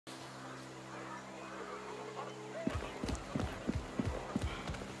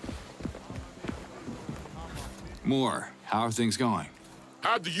More. How are things going?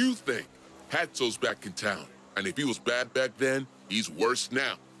 How do you think? Hatso's back in town, and if he was bad back then, he's worse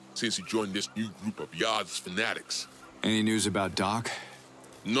now, since he joined this new group of Yard's fanatics. Any news about Doc?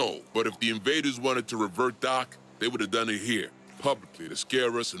 No, but if the invaders wanted to revert Doc, they would have done it here, publicly, to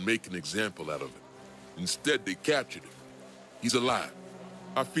scare us and make an example out of him. Instead, they captured him. He's alive.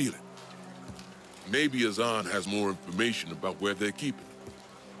 I feel it. Maybe Azan has more information about where they're keeping him.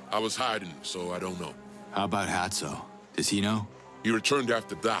 I was hiding, so I don't know. How about Hatso? Does he know? He returned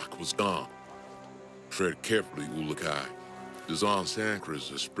after Doc was gone. Tread carefully, Ulukai. The Zon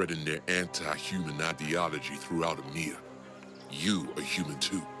Sankras are spreading their anti-human ideology throughout EMEA. You are human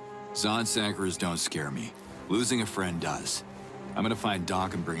too. Zon Sankras don't scare me. Losing a friend does. I'm gonna find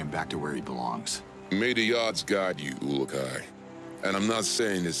Doc and bring him back to where he belongs. May the odds guide you, Ulukai. And I'm not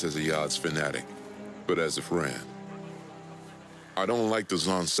saying this as a Yard's fanatic, but as a friend. I don't like the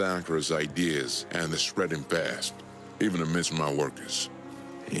Zon Sankras' ideas, and they're spreading fast, even amidst my workers.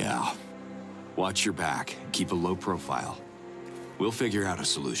 Yeah. Watch your back. Keep a low profile. We'll figure out a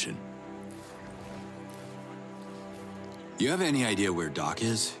solution. You have any idea where Doc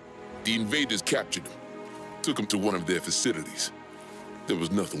is? The invaders captured him. Took him to one of their facilities. There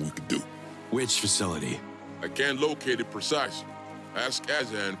was nothing we could do. Which facility? I can't locate it precisely. Ask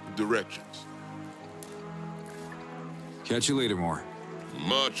Azan for directions. Catch you later, Moore.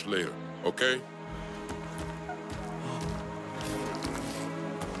 Much later, okay?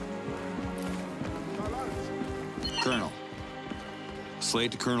 Colonel.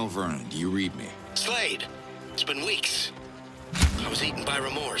 Slade to Colonel Vernon. Do you read me? Slade! It's been weeks. I was eaten by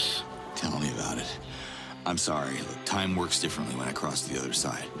remorse. Tell me about it. I'm sorry. Look, time works differently when I cross to the other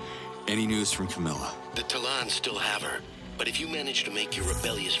side. Any news from Camilla? The Talans still have her. But if you manage to make your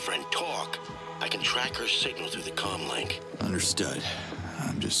rebellious friend talk, I can track her signal through the comm link. Understood.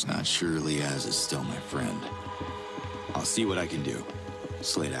 I'm just not sure Liaz is still my friend. I'll see what I can do.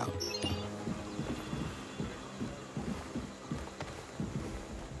 Slade out.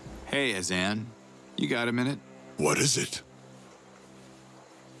 Hey, Azan. You got a minute? What is it?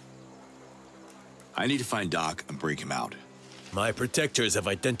 I need to find Doc and break him out. My protectors have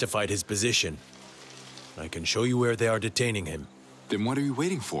identified his position. I can show you where they are detaining him. Then what are you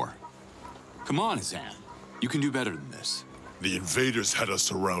waiting for? Come on, Azan. You can do better than this. The invaders had us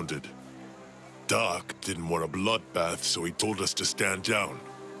surrounded. Doc didn't want a bloodbath, so he told us to stand down.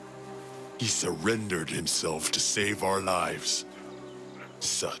 He surrendered himself to save our lives.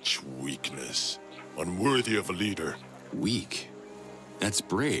 Such weakness. Unworthy of a leader. Weak? That's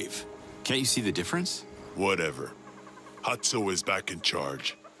brave. Can't you see the difference? Whatever. Hatso is back in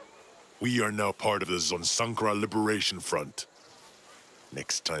charge. We are now part of the Zonsankra Liberation Front.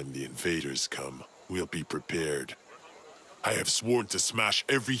 Next time the invaders come, we'll be prepared. I have sworn to smash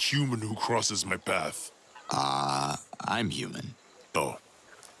every human who crosses my path. I'm human. Oh,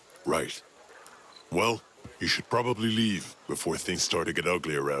 right. Well, you should probably leave before things start to get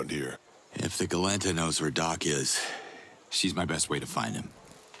ugly around here. If the Galenta knows where Doc is, she's my best way to find him.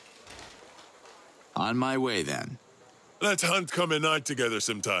 On my way, then. Let's hunt come at night together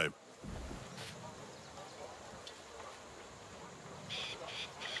sometime.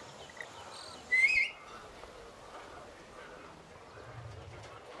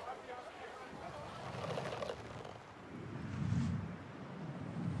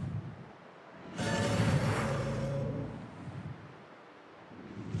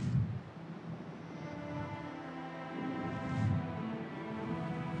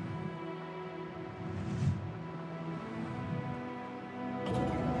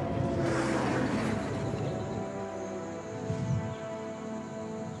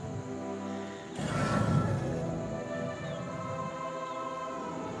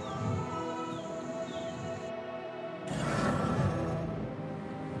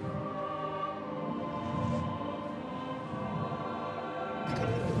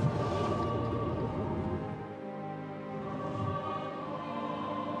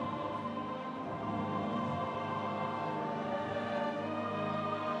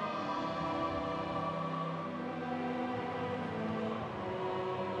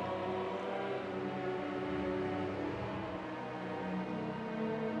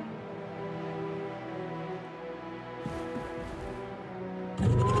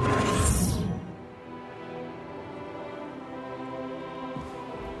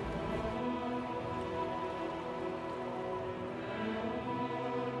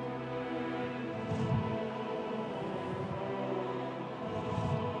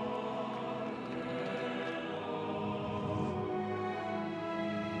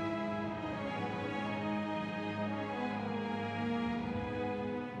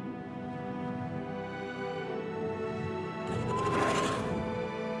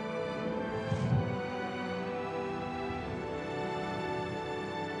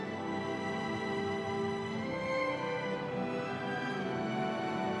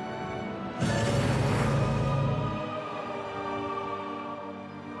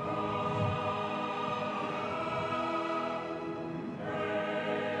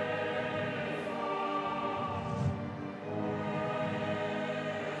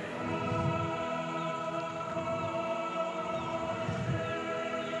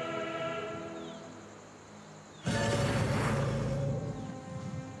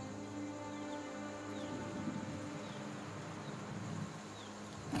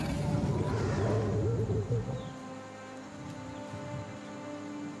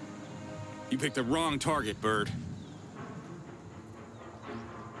 You picked the wrong target, Bird.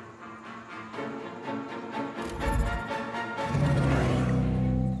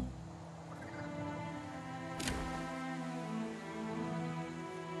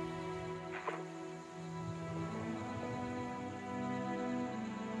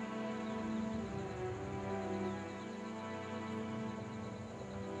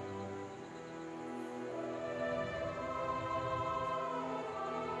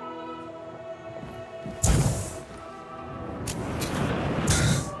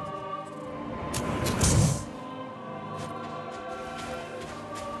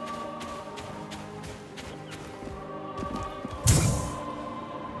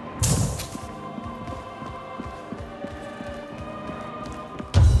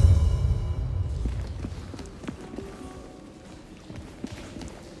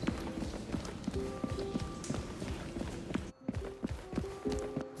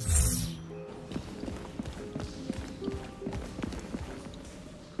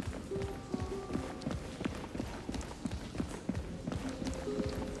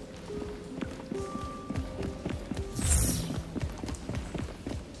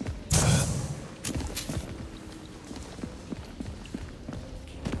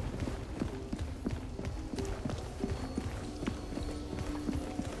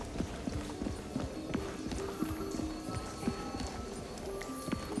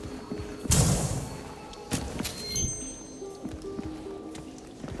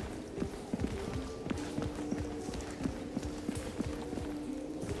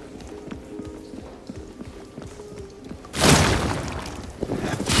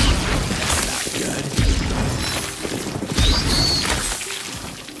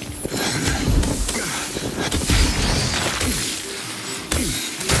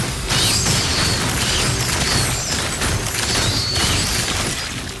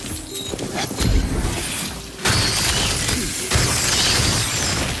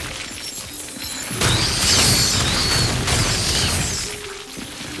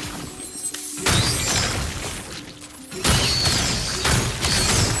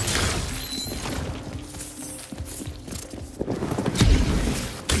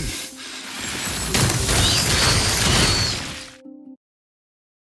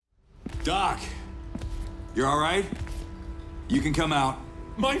 Doc, you're all right? You can come out.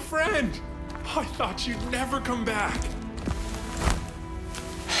 My friend! I thought you'd never come back.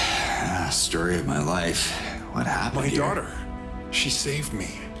 Story of my life. What happened My here? daughter. She saved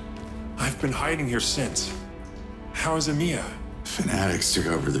me. I've been hiding here since. How is Emiya? Fanatics took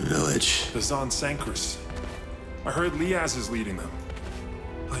over the village. The Zon Sankris. I heard Liaz is leading them.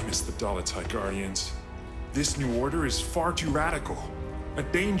 I miss the Dalatai Guardians. This new order is far too radical. A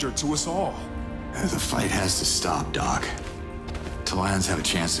danger to us all. The fight has to stop, Doc. Talons have a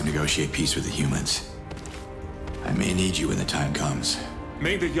chance to negotiate peace with the humans. I may need you when the time comes.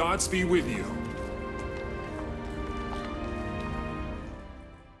 May the Yachts be with you.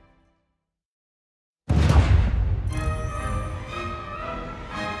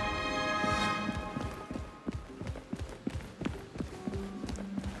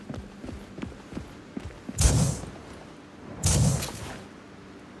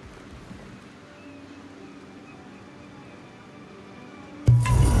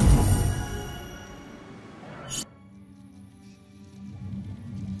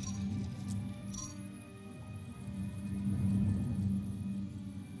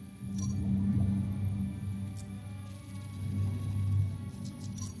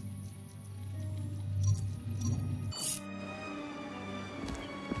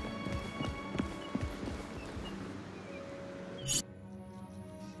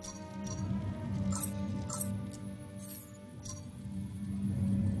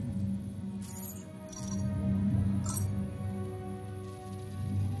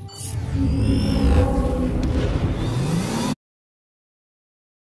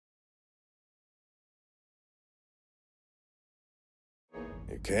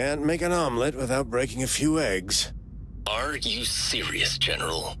 You can't make an omelet without breaking a few eggs. Are you serious,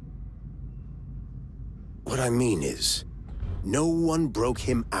 General? What I mean is, no one broke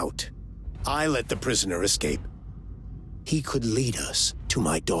him out. I let the prisoner escape. He could lead us to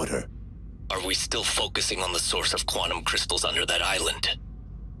my daughter. Are we still focusing on the source of quantum crystals under that island?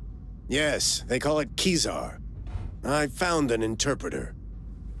 Yes, they call it Kizar. I found an interpreter.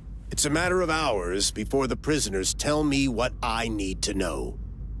 It's a matter of hours before the prisoners tell me what I need to know.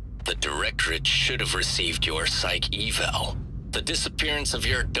 The Directorate should have received your psych eval. The disappearance of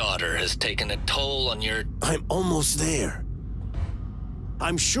your daughter has taken a toll on your... I'm almost there.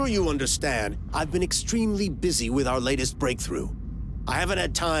 I'm sure you understand, I've been extremely busy with our latest breakthrough. I haven't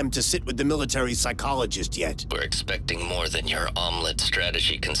had time to sit with the military psychologist yet. We're expecting more than your omelet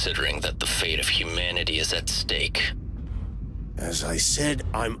strategy, considering that the fate of humanity is at stake. As I said,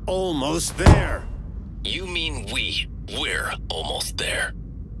 I'm almost there. You mean we're almost there.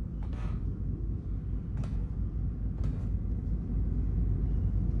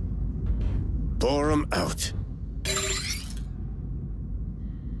 Bore 'em out.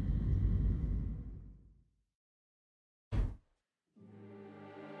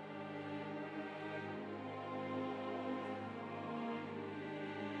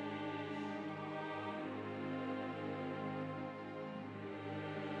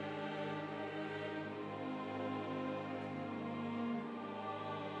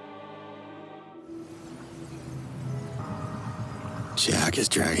 Jack is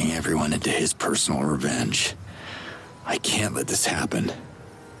dragging everyone into his personal revenge. I can't let this happen.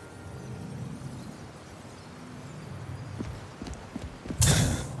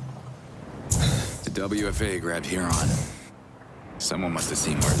 The WFA grabbed Huron. Someone must have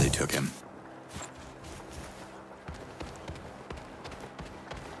seen where they took him.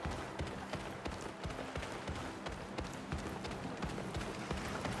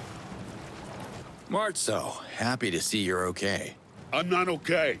 Martso, happy to see you're okay. I'm not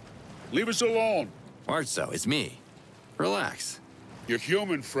okay. Leave us alone. Martso, it's me. Relax. Your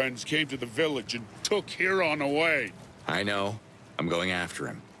human friends came to the village and took Huron away. I know. I'm going after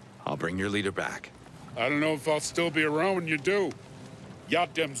him. I'll bring your leader back. I don't know if I'll still be around when you do.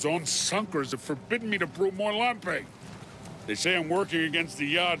 Yaddam's own sunkers have forbidden me to brew more lampe. They say I'm working against the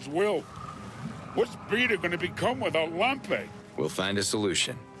Yard's will. What's Beta gonna become without lampe? We'll find a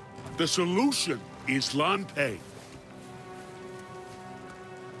solution. The solution is lampe.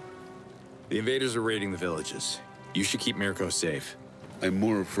 The invaders are raiding the villages. You should keep Mirko safe. I'm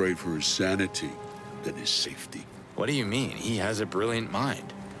more afraid for his sanity than his safety. What do you mean? He has a brilliant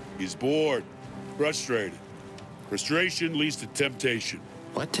mind. He's bored, frustrated. Frustration leads to temptation.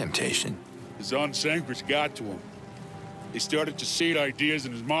 What temptation? His Sanquist got to him. They started to seed ideas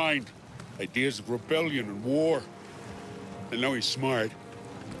in his mind. Ideas of rebellion and war. I know he's smart.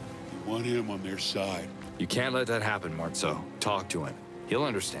 They want him on their side. You can't let that happen, Martso. Talk to him. He'll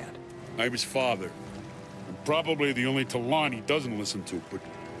understand. I'm his father. I'm probably the only Talon he doesn't listen to, but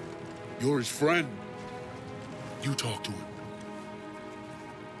you're his friend. You talk to him.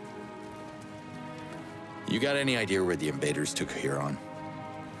 You got any idea where the invaders took Huron?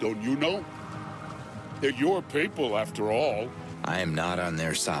 Don't you know? They're your people, after all. I am not on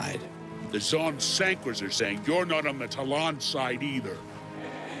their side. The Zon Sankers are saying you're not on the Talon side either.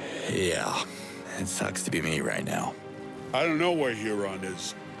 Yeah, it sucks to be me right now. I don't know where Huron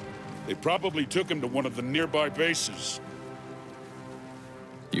is. They probably took him to one of the nearby bases.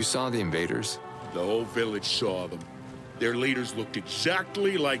 You saw the invaders? The whole village saw them. Their leaders looked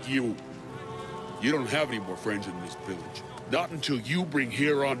exactly like you. You don't have any more friends in this village. Not until you bring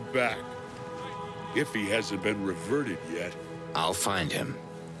Huron back. If he hasn't been reverted yet. I'll find him.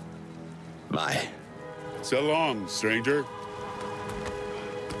 Bye. So long, stranger.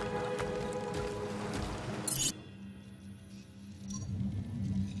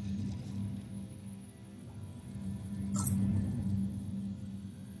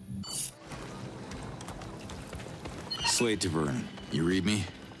 Slate to Vernon. You read me?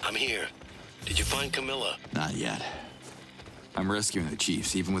 I'm here. Did you find Camilla? Not yet. I'm rescuing the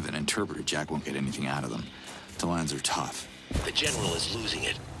chiefs. Even with an interpreter, Jack won't get anything out of them. Talons are tough. The general is losing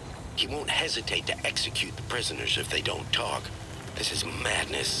it. He won't hesitate to execute the prisoners if they don't talk. This is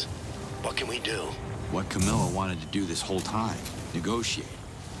madness. What can we do? What Camilla wanted to do this whole time. Negotiate.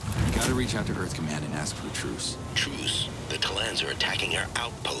 You gotta reach out to Earth Command and ask for a truce. Truce? The Talans are attacking our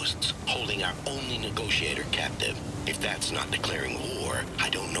outposts, holding our only negotiator captive. If that's not declaring war, I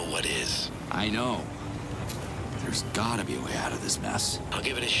don't know what is. I know. There's gotta be a way out of this mess. I'll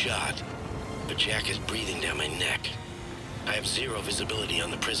give it a shot. But Jack is breathing down my neck. I have zero visibility on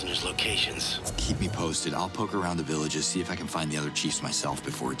the prisoners' locations. Keep me posted. I'll poke around the villages, see if I can find the other chiefs myself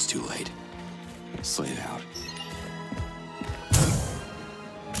before it's too late. Slate out.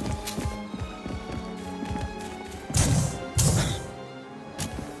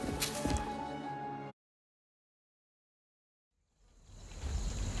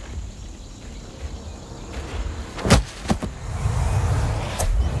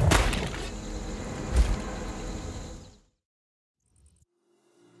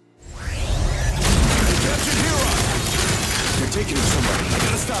 Taking him somewhere. I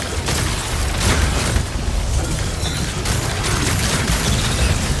gotta stop him.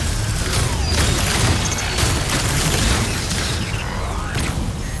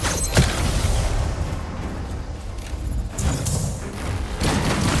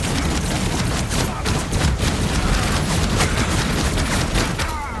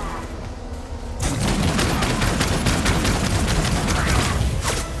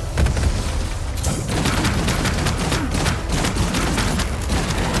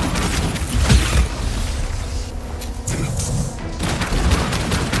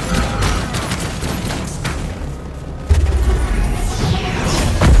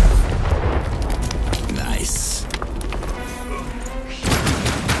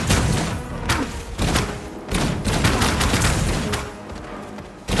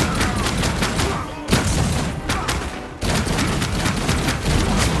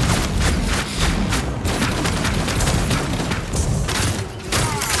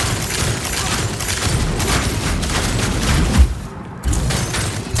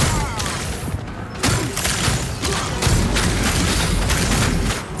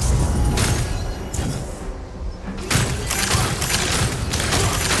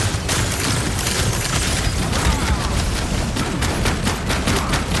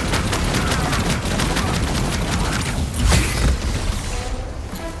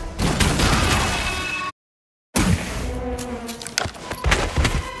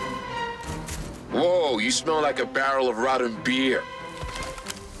 You smell like a barrel of rotten beer.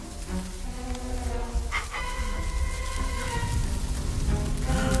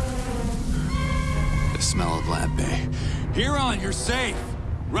 The smell of lampe. Huron, you're safe.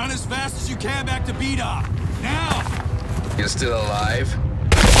 Run as fast as you can back to B-Dock. Now! You're still alive?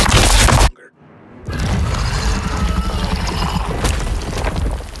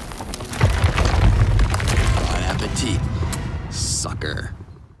 Bon appetit, sucker.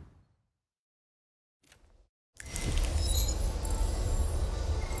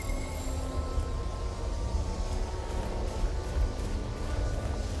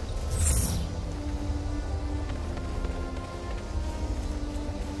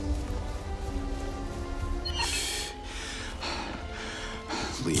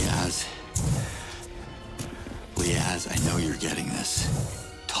 Liaz, I know you're getting this.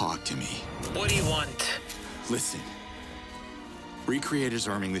 Talk to me. What do you want? Listen. Recreators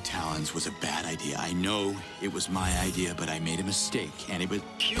arming the Talons was a bad idea. I know it was my idea, but I made a mistake, and it was...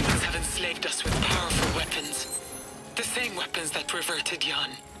 Humans have enslaved us with powerful weapons. The same weapons that reverted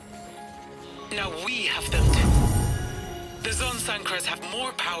Jan. Now we have them too. The Zone Sankras have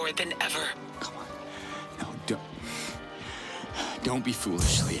more power than ever. Come on. No, don't be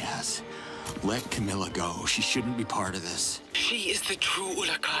foolish, Liaz. Let Camilla go. She shouldn't be part of this. She is the true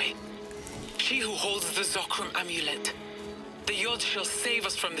Ulakai. She who holds the Zokrum amulet. The Yod shall save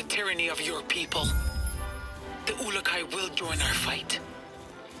us from the tyranny of your people. The Ulakai will join our fight.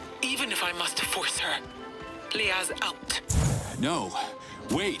 Even if I must force her. Liaz out. No.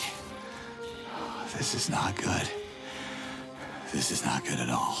 Wait. This is not good. This is not good at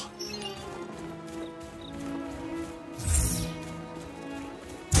all.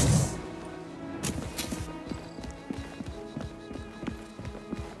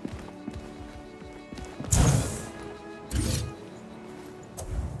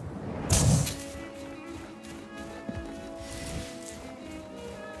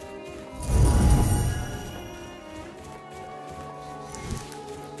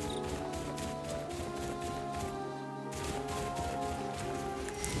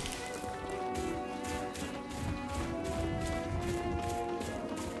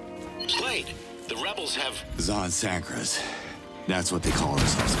 The rebels have... Zon Sankras. That's what they call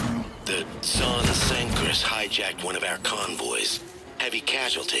themselves. The Zon Sankras hijacked one of our convoys. Heavy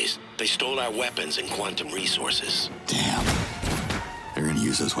casualties. They stole our weapons and quantum resources. Damn. They're gonna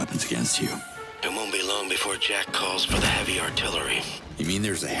use those weapons against you. It won't be long before Jack calls for the heavy artillery. You mean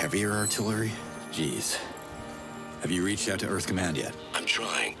there's a heavier artillery? Jeez. Have you reached out to Earth Command yet? I'm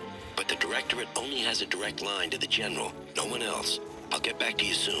trying, but the Directorate only has a direct line to the General. No one else. I'll get back to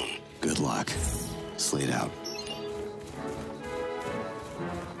you soon. Good luck. Slate out.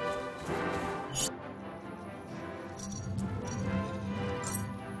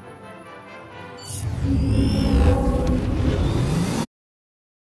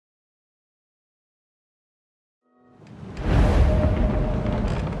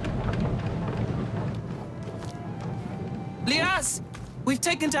 Liaz! We've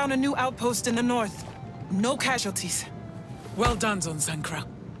taken down a new outpost in the north. No casualties. Well done, Zon Sankra.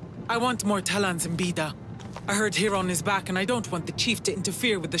 I want more Talons in Bida. I heard Huron is back and I don't want the chief to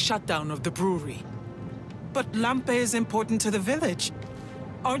interfere with the shutdown of the brewery. But Lampe is important to the village.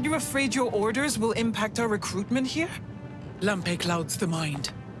 Aren't you afraid your orders will impact our recruitment here? Lampe clouds the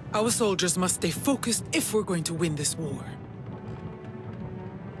mind. Our soldiers must stay focused if we're going to win this war.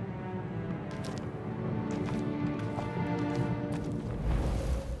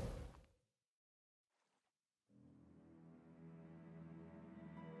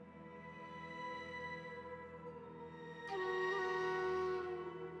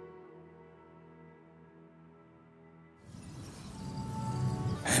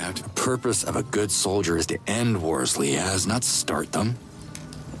 The purpose of a good soldier is to end wars, Liaz, not start them.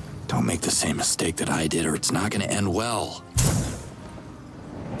 Don't make the same mistake that I did, or it's not going to end well.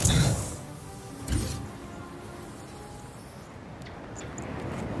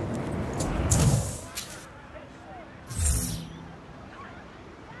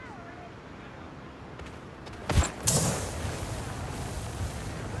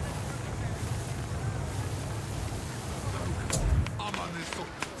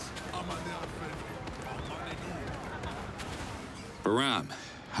 Baram,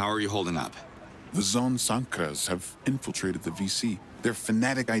 how are you holding up? The Zon Sankras have infiltrated the VC. Their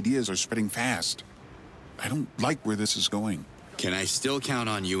fanatic ideas are spreading fast. I don't like where this is going. Can I still count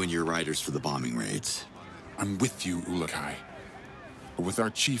on you and your riders for the bombing raids? I'm with you, Ulakai. But with our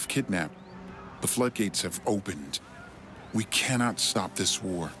chief kidnapped, the floodgates have opened. We cannot stop this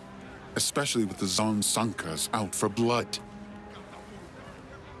war, especially with the Zon Sankras out for blood.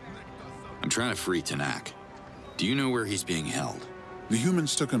 I'm trying to free Tanak. Do you know where he's being held? The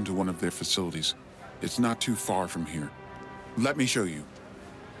humans took him to one of their facilities. It's not too far from here. Let me show you.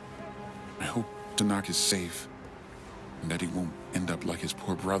 I hope Tanak is safe, and that he won't end up like his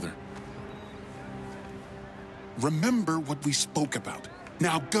poor brother. Remember what we spoke about.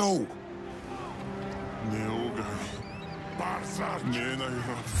 Now go!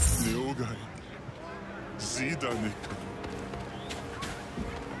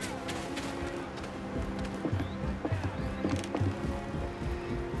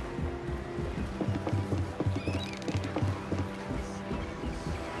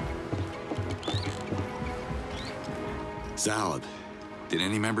 Zalab, did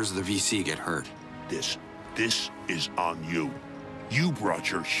any members of the VC get hurt? This is on you. You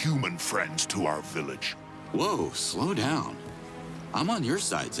brought your human friends to our village. Whoa, slow down. I'm on your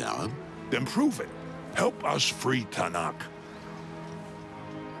side, Zalab. Then prove it. Help us free Tanak.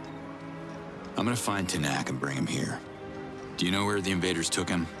 I'm gonna find Tanak and bring him here. Do you know where the invaders took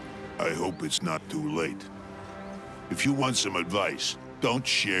him? I hope it's not too late. If you want some advice, don't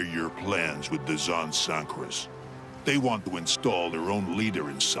share your plans with the Zon Sankras. They want to install their own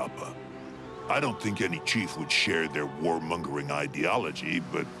leader in Sapa. I don't think any chief would share their warmongering ideology,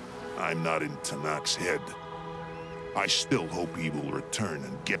 but I'm not in Tanak's head. I still hope he will return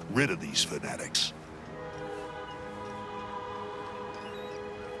and get rid of these fanatics.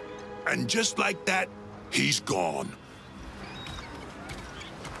 And just like that, he's gone.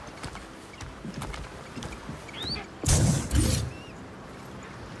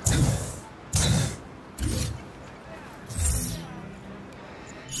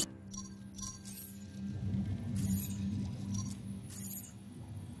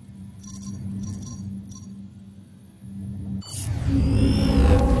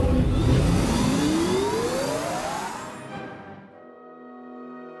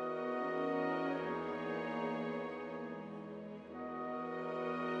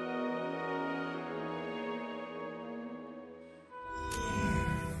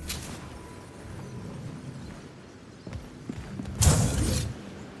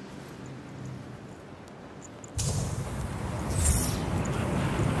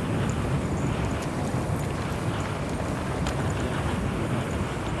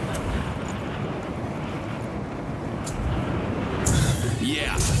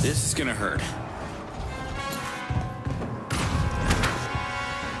 Yeah, this is gonna hurt.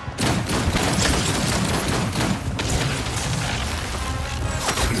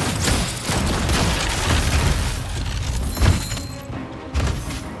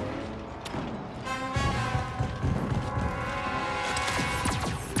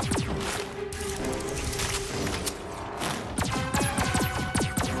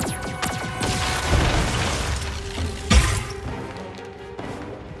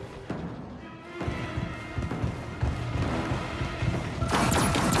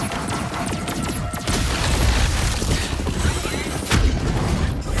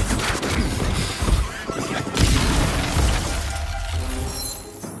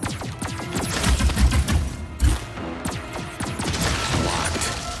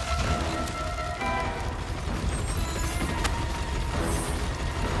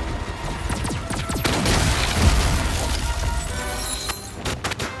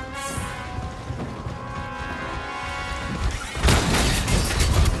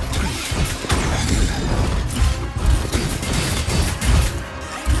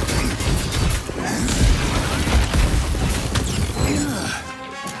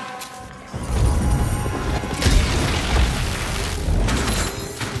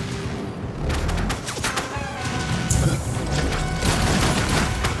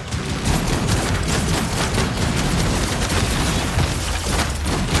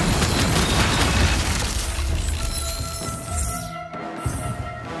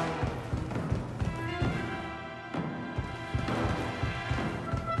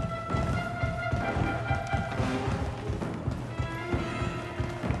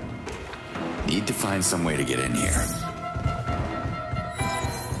 Need to find some way to get in here.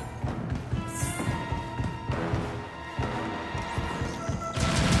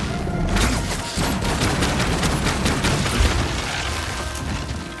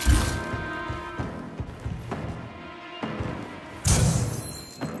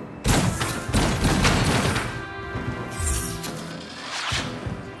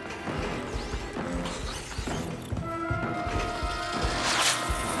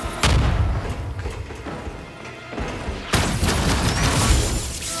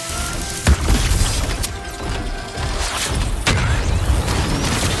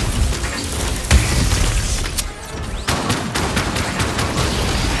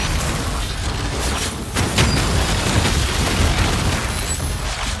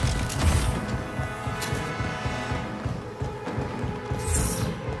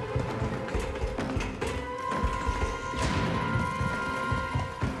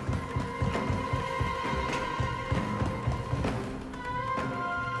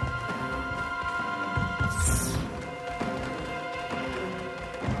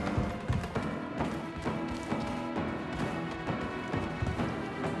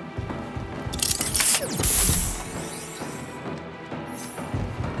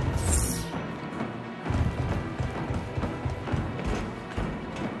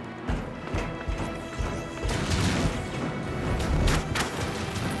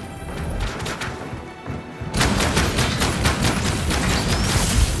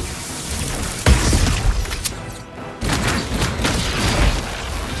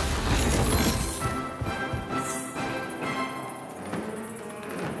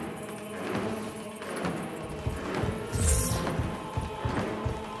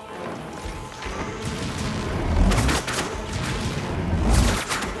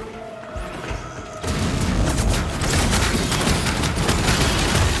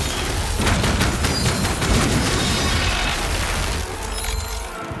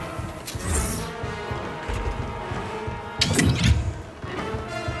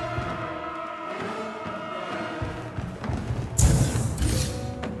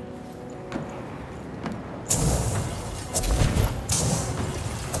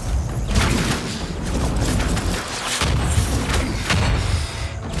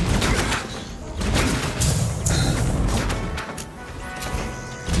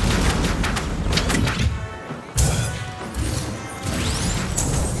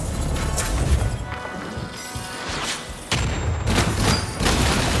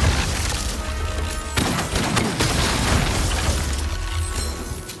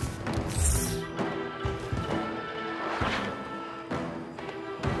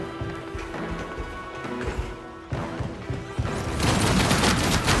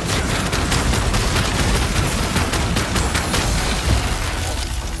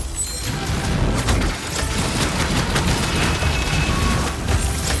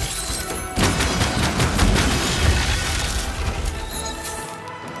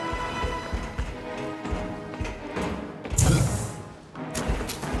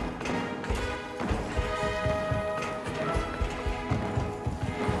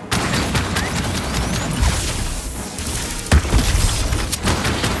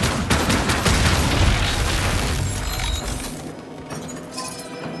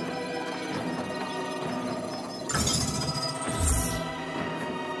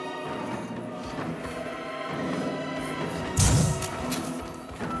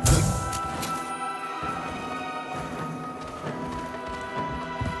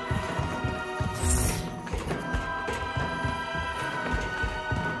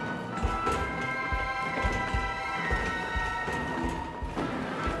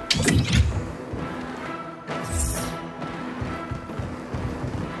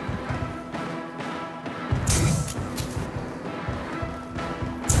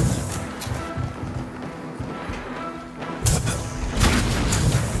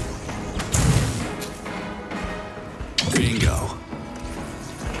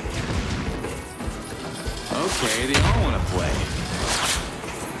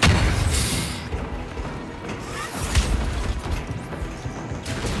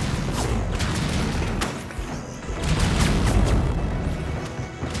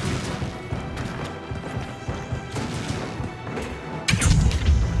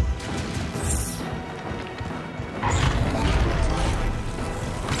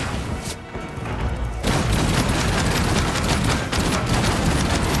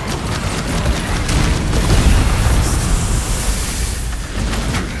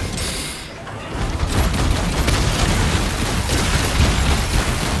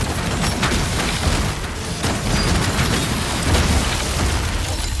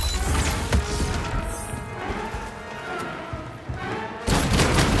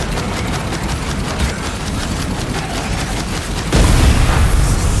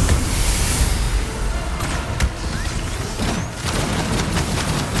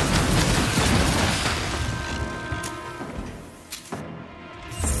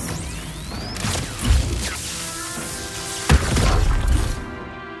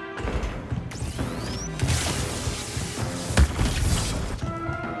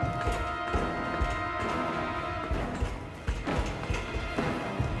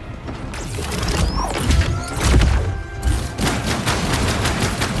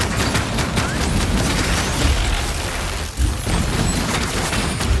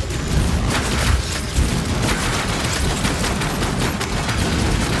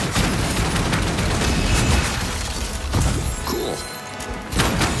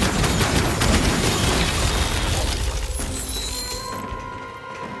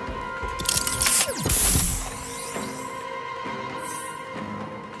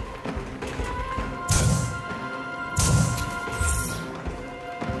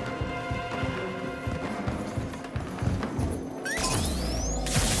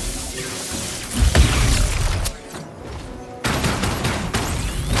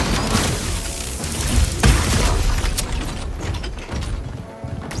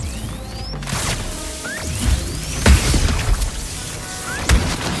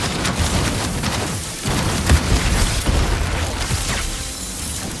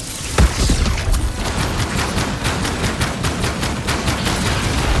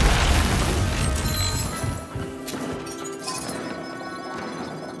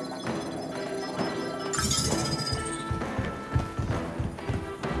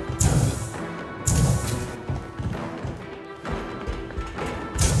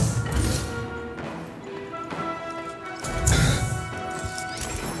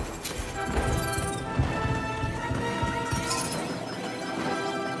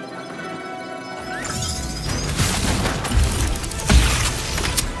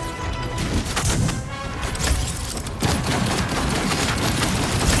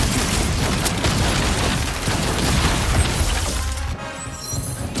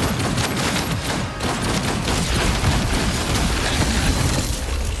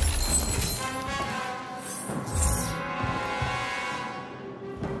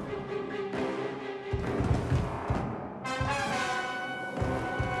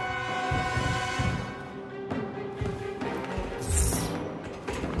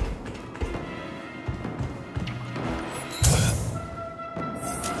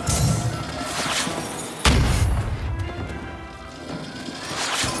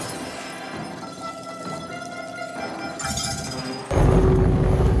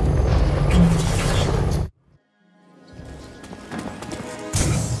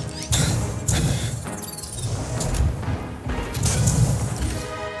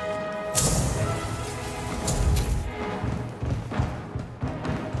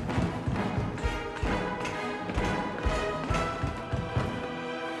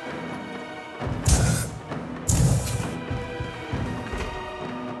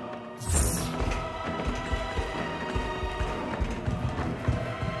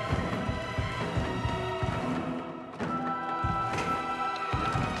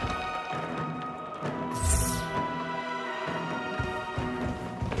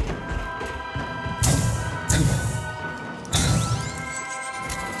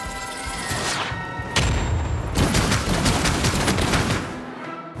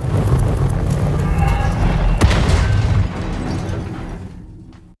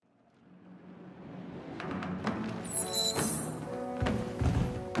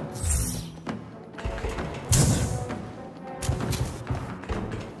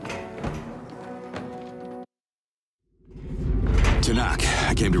 Tanak,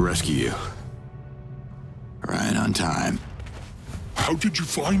 I came to rescue you. Right on time. How did you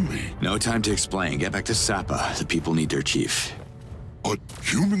find me? No time to explain. Get back to Sapa. The people need their chief. But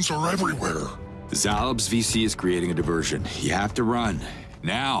humans are everywhere. Zalab's VC is creating a diversion. You have to run.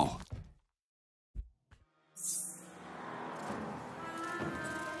 Now.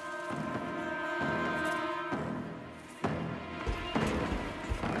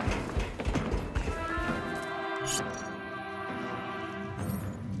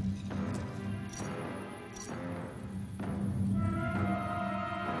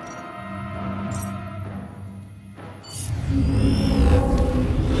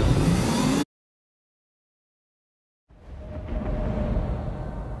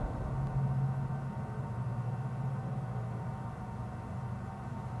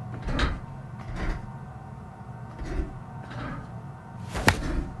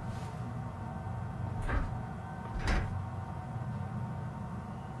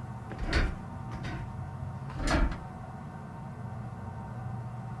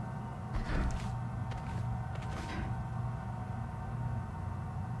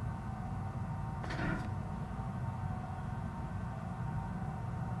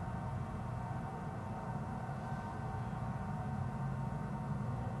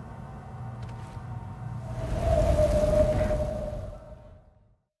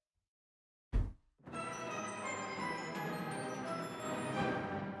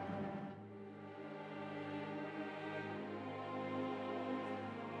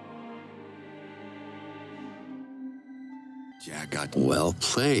 Jack got well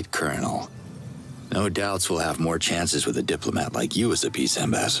played, Colonel. No doubts we'll have more chances with a diplomat like you as a peace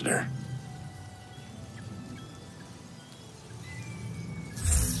ambassador.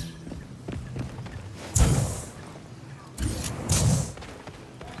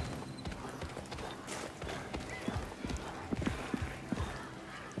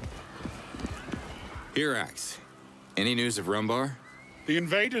 Hirax, any news of Rumbar? The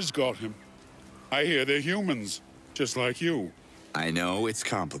invaders got him. I hear they're humans, just like you. I know it's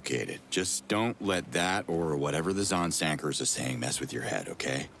complicated. Just don't let that or whatever the Zon Sankers are saying mess with your head,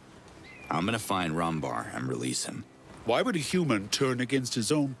 okay? I'm gonna find Rumbar and release him. Why would a human turn against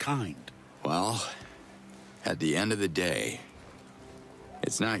his own kind? Well, at the end of the day,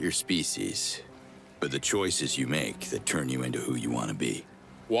 it's not your species, but the choices you make that turn you into who you want to be.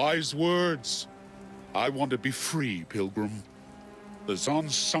 Wise words. I want to be free, Pilgrim. The Zon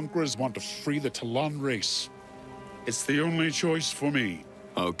Sankras want to free the Talon race. It's the only choice for me.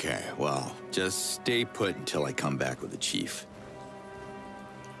 Okay, well, just stay put until I come back with the chief.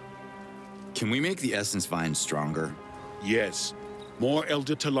 Can we make the Essence Vine stronger? Yes. More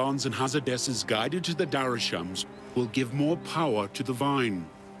Elder Talons and Hazardesses guided to the Darashams will give more power to the vine.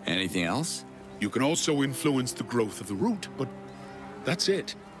 Anything else? You can also influence the growth of the root, but that's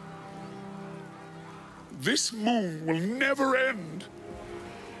it. This moon will never end.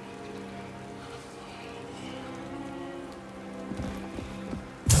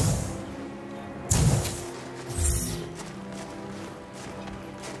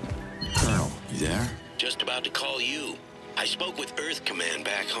 Colonel, you there? Just about to call you. I spoke with Earth Command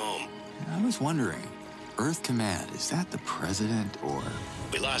back home. I was wondering, Earth Command, is that the president or...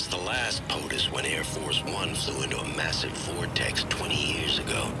 We lost the last POTUS when Air Force One flew into a massive vortex 20 years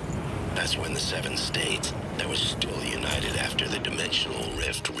ago. That's when the 7 states that were still united after the dimensional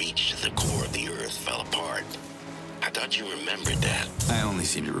rift reached the core of the Earth fell apart. I thought you remembered that. I only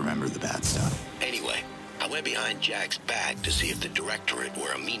seem to remember the bad stuff. Anyway, I went behind Jack's back to see if the Directorate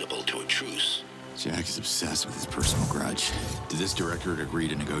were amenable to a truce. Jack is obsessed with his personal grudge. Did this Directorate agree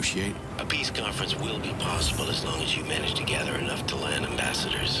to negotiate? A peace conference will be possible as long as you manage to gather enough Talon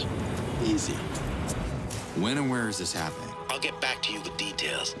ambassadors. Easy. When and where is this happening? I'll get back to you with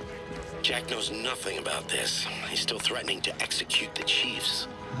details. Jack knows nothing about this. He's still threatening to execute the chiefs.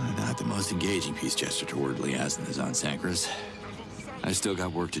 Not the most engaging peace gesture toward Liaz and the Zon Sankras. I still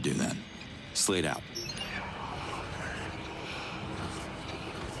got work to do then. Slate out.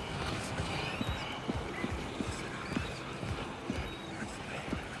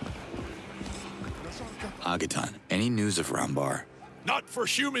 Agatan, any news of Rumbar? Not for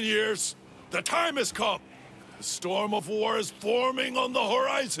human years. The time has come. The storm of war is forming on the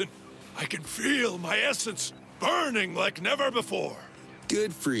horizon. I can feel my essence burning like never before.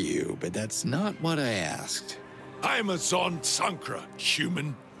 Good for you, but that's not what I asked. I'm a Zon Sankra,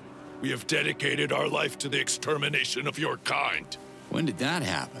 human. We have dedicated our life to the extermination of your kind. When did that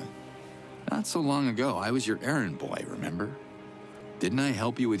happen? Not so long ago, I was your errand boy, remember? Didn't I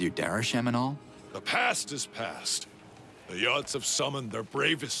help you with your Darasham and all? The past is past. The Yachts have summoned their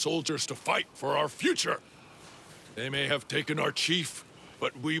bravest soldiers to fight for our future. They may have taken our chief,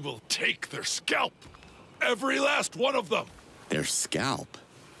 but we will take their scalp. Every last one of them. Their scalp?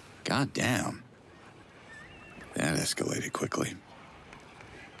 God damn. That escalated quickly.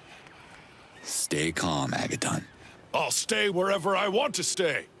 Stay calm, Agaton. I'll stay wherever I want to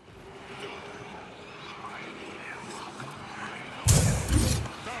stay.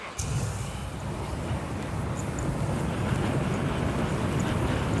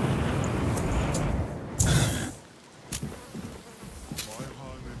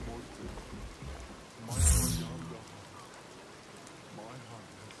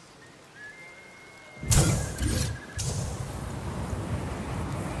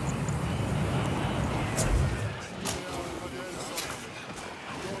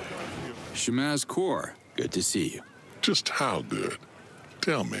 Shamaz Kor, good to see you. Just how good?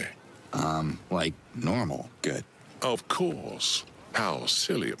 Tell me. Like normal good. Of course. How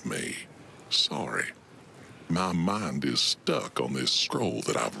silly of me. Sorry. My mind is stuck on this scroll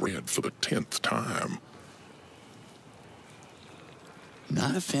that I've read for the 10th time.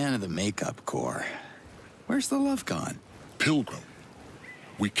 Not a fan of the makeup, Kor. Where's the love gone? Pilgrim,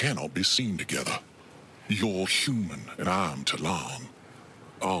 we cannot be seen together. You're human and I'm Talon.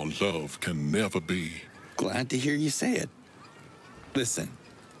 Our love can never be. Glad to hear you say it. Listen,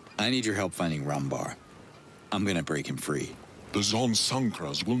 I need your help finding Rumbar. I'm gonna break him free. The Zon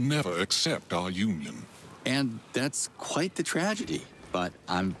Sankras will never accept our union. And that's quite the tragedy. But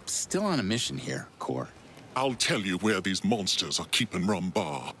I'm still on a mission here, Kor. I'll tell you where these monsters are keeping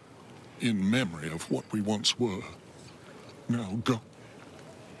Rumbar. In memory of what we once were. Now go.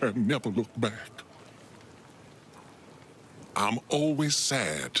 And never look back. I'm always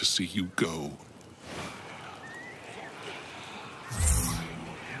sad to see you go.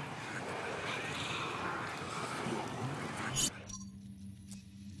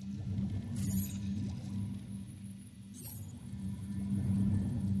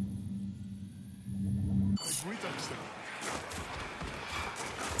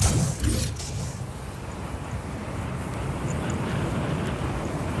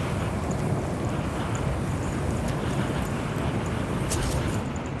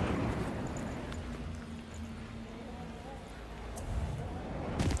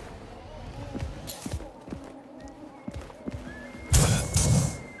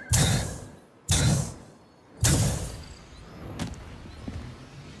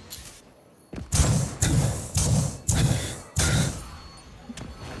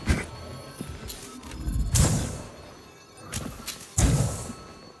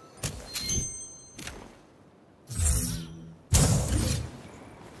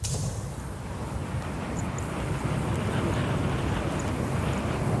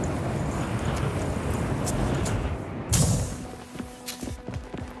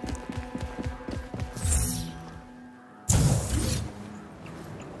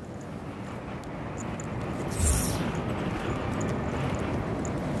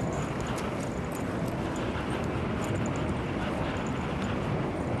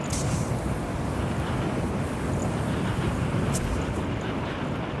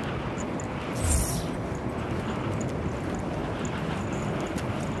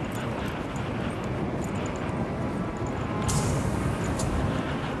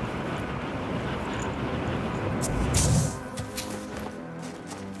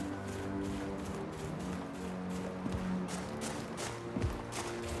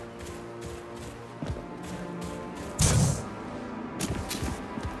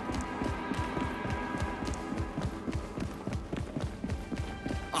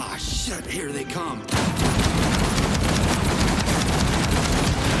 Shit, here they come.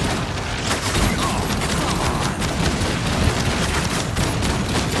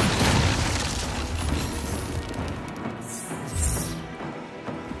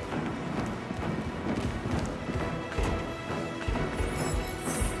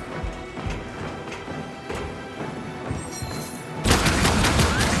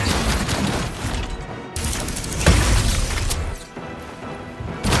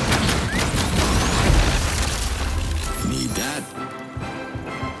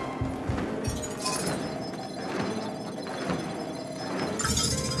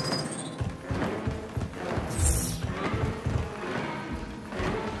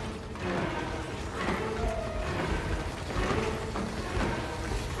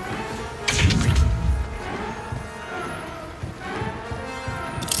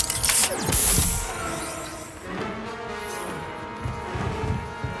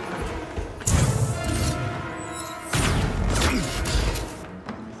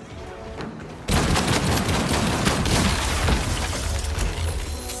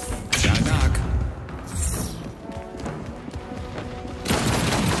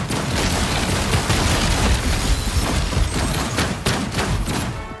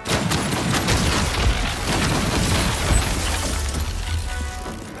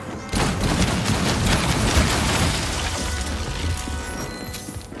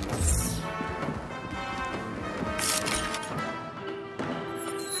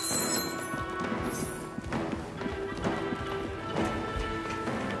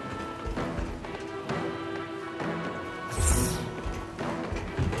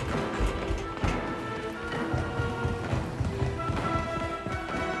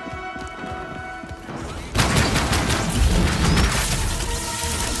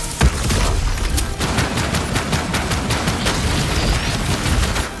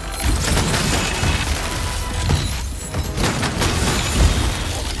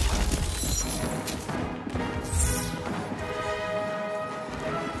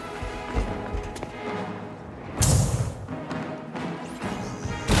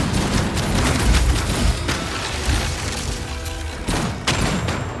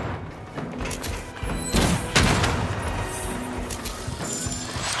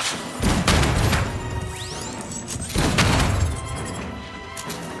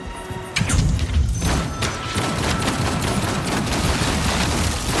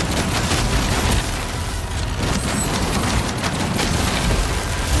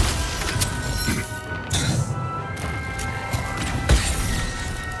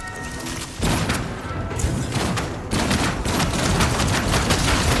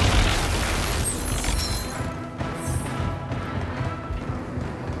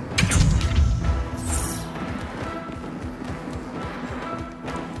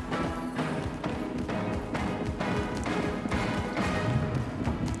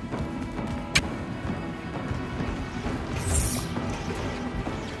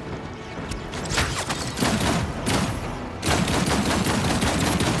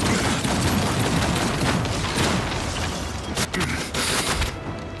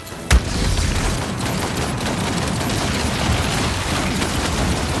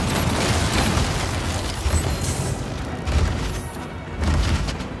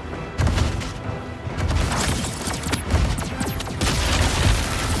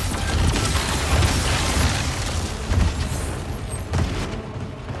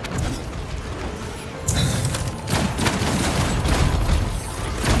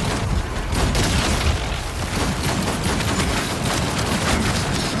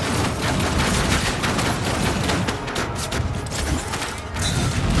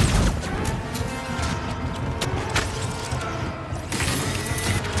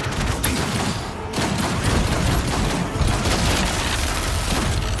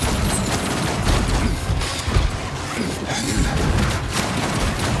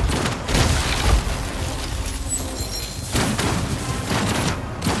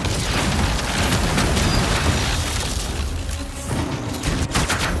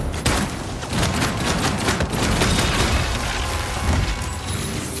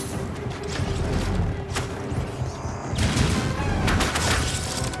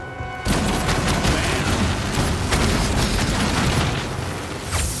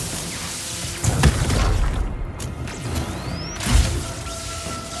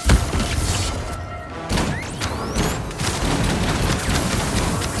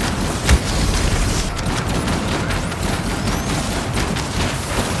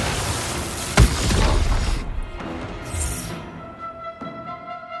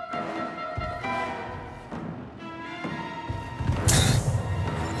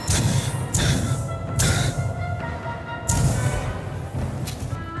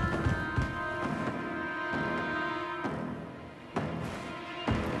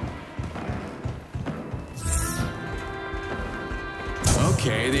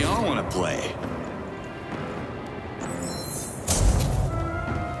 Okay, they all want to play.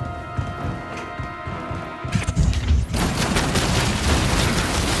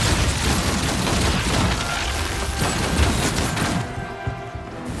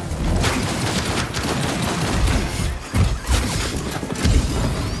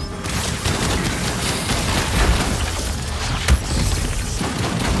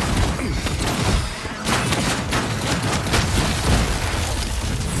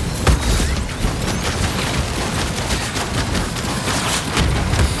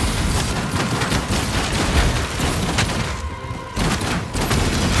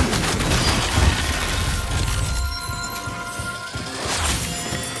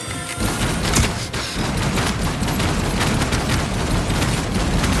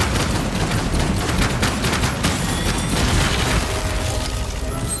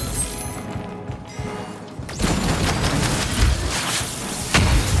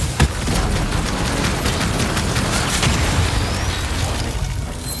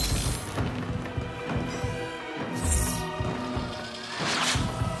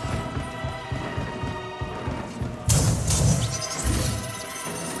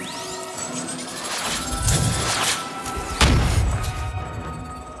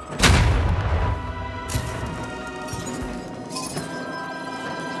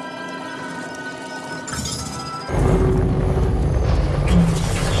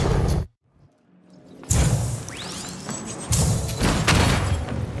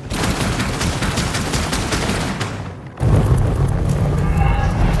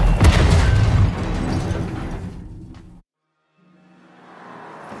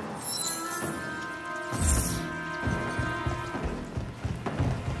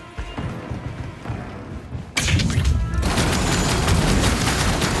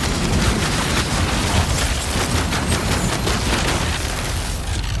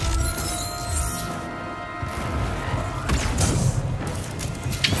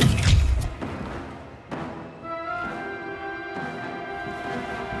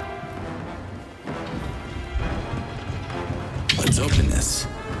 Let's open this.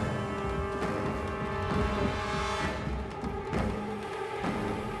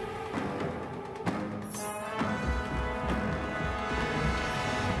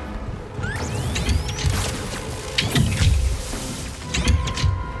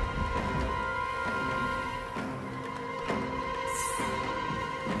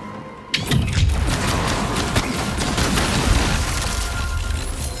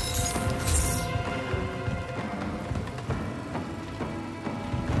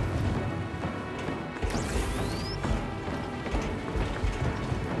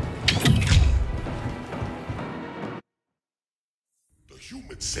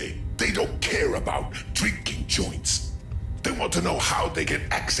 Humans say they don't care about drinking joints. They want to know how they can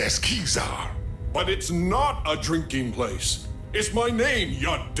access Kezar. But it's not a drinking place. It's my name,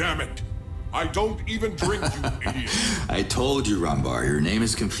 goddammit. I don't even drink, you idiot. I told you, Rumbar, your name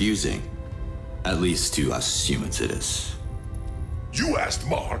is confusing. At least to us humans it is. You asked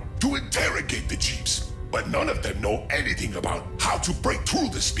Mar to interrogate the Jeeps, but none of them know anything about how to break through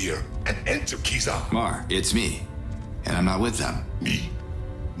the spear and enter Kezar. Mar, it's me. And I'm not with them. Me?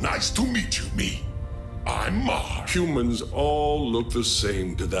 Nice to meet you, me. I'm Mar. Humans all look the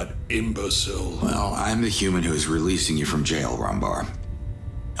same to that imbecile. Well, I'm the human who is releasing you from jail, Rumbar.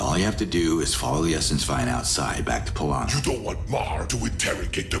 All you have to do is follow the Essence Vine outside back to Polana. You don't want Mar to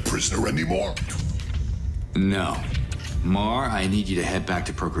interrogate the prisoner anymore? No. Mar, I need you to head back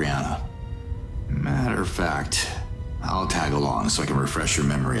to Procreana. Matter of fact, I'll tag along so I can refresh your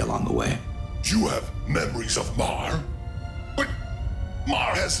memory along the way. You have memories of Mar? But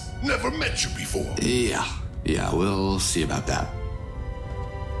Mar has never met you before. Yeah, we'll see about that.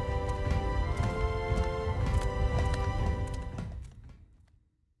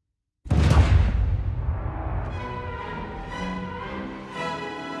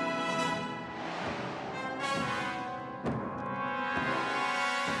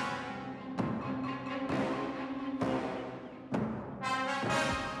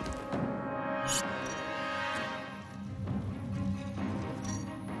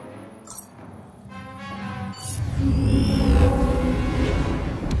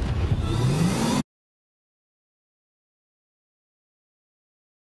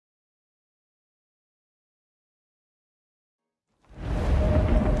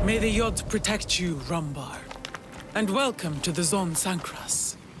 May the Yod protect you, Rumbar. And welcome to the Zon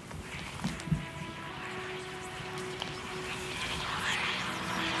Sankras.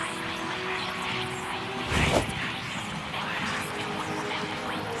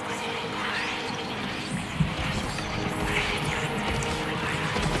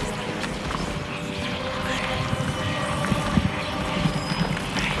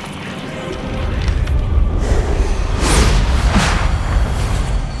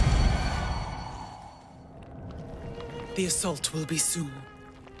 assault will be soon.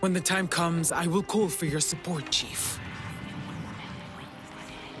 When the time comes, I will call for your support, Chief.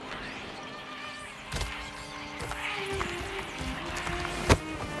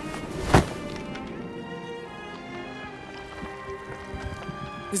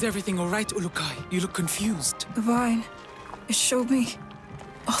 Is everything all right, Ulukai? You look confused. The vine. It showed me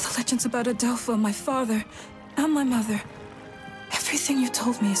all the legends about Adelpha, my father, and my mother. Everything you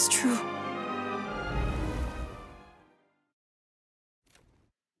told me is true.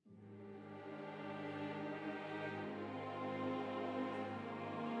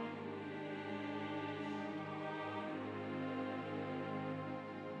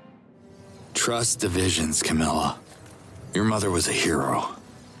 Trust the visions, Camilla. Your mother was a hero,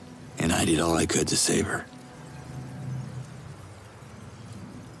 and I did all I could to save her.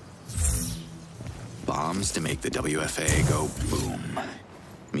 Bombs to make the WFA go boom.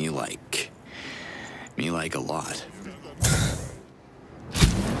 Me like a lot.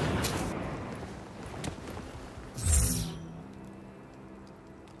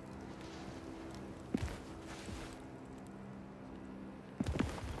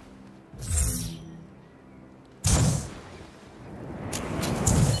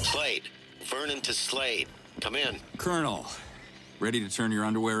 Slade, come in. Colonel, ready to turn your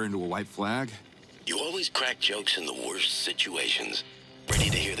underwear into a white flag? You always crack jokes in the worst situations. Ready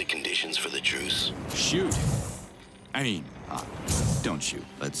to hear the conditions for the truce? Shoot. I mean, don't shoot.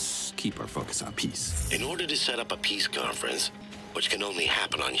 Let's keep our focus on peace. In order to set up a peace conference, which can only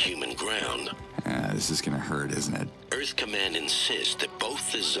happen on human ground... This is gonna hurt, isn't it? Earth Command insists that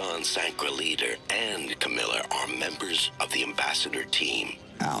both the Zon Sankra leader and Camilla are members of the ambassador team.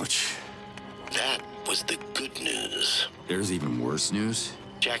 Ouch. That was the good news. There's even worse news?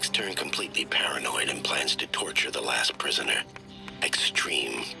 Jack's turned completely paranoid and plans to torture the last prisoner.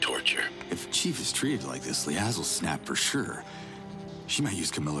 Extreme torture. If Chief is treated like this, Liaz will snap for sure. She might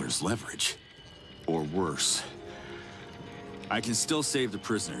use Camilla as leverage. Or worse. I can still save the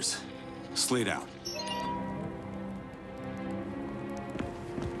prisoners. Slade out.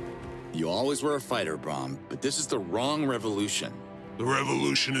 You always were a fighter, Brahm, but this is the wrong revolution. The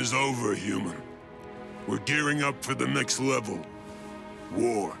revolution is over, human. We're gearing up for the next level.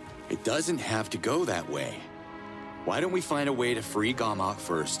 War. It doesn't have to go that way. Why don't we find a way to free Gamak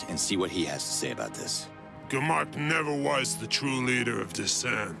first and see what he has to say about this? Gamak never was the true leader of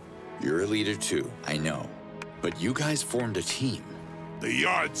Desan. You're a leader too, I know. But you guys formed a team. The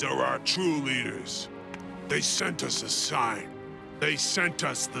Yards are our true leaders. They sent us a sign. They sent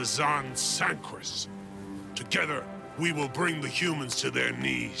us the Zon Sankras. Together, we will bring the humans to their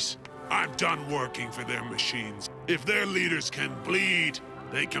knees. I'm done working for their machines. If their leaders can bleed,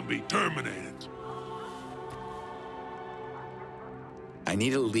 they can be terminated. I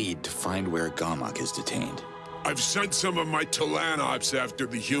need a lead to find where Gamak is detained. I've sent some of my Talan ops after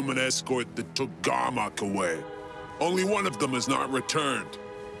the human escort that took Gamak away. Only one of them has not returned.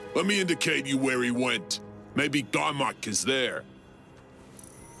 Let me indicate you where he went. Maybe Gamak is there.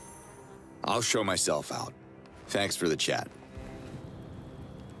 I'll show myself out. Thanks for the chat.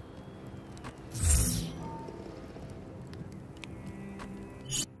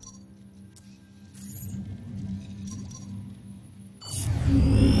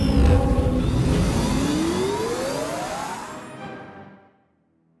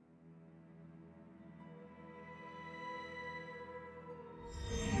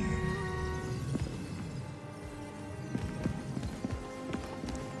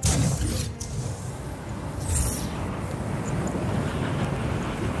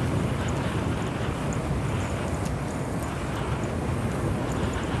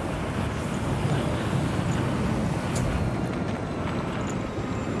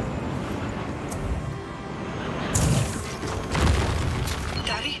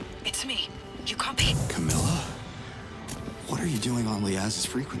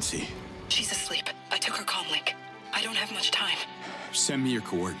 Frequency. She's asleep. I took her comm link. I don't have much time. Send me your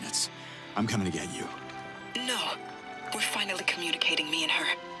coordinates. I'm coming to get you. No. We're finally communicating, me and her.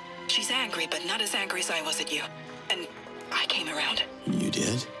 She's angry, but not as angry as I was at you. And I came around. You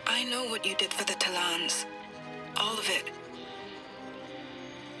did? I know what you did for the Talans. All of it.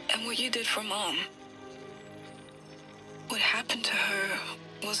 And what you did for Mom. What happened to her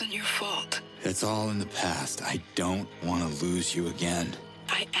wasn't your fault. It's all in the past. I don't want to lose you again.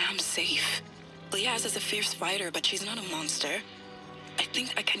 I am safe. Liaz is a fierce fighter, but she's not a monster. I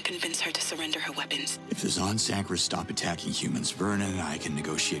think I can convince her to surrender her weapons. If the Zon Sankras stop attacking humans, Vernon and I can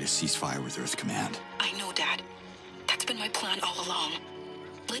negotiate a ceasefire with Earth Command. I know, Dad. That's been my plan all along.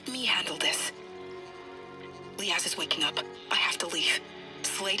 Let me handle this. Liaz is waking up. I have to leave.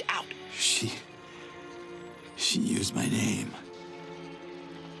 Slade out. She used my name.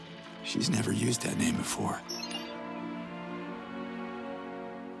 She's never used that name before.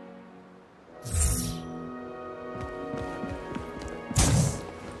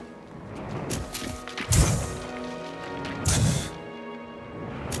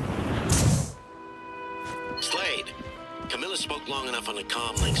 Slade, Camilla spoke long enough on the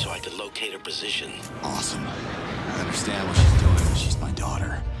comm link so I could locate her position. Awesome. I understand what she's doing, but she's my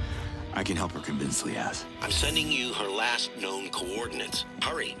daughter. I can help her convince Liaz. I'm sending you her last known coordinates.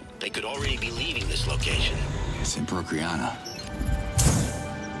 Hurry, they could already be leaving this location. It's in Procreana.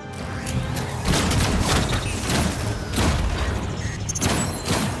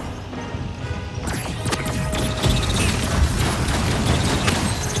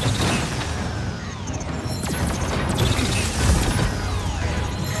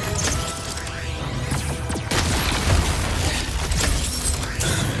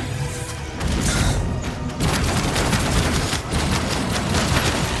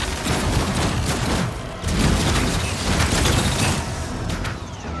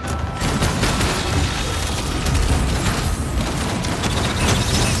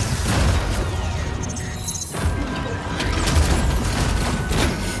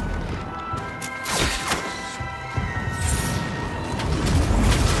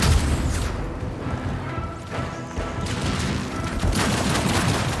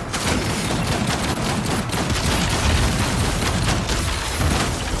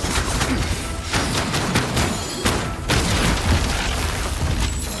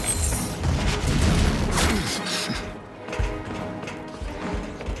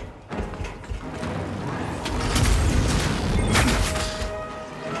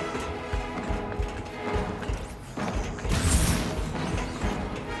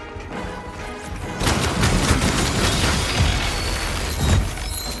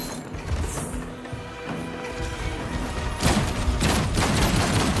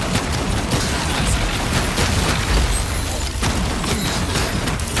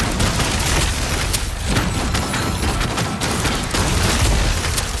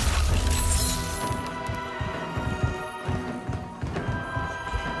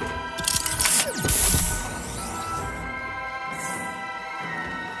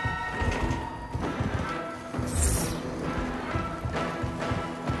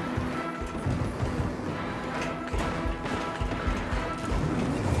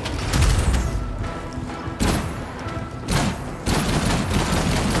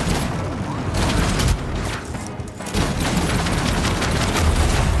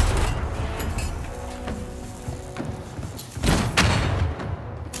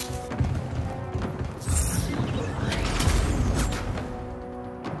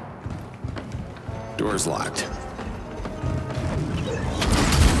 Door's locked.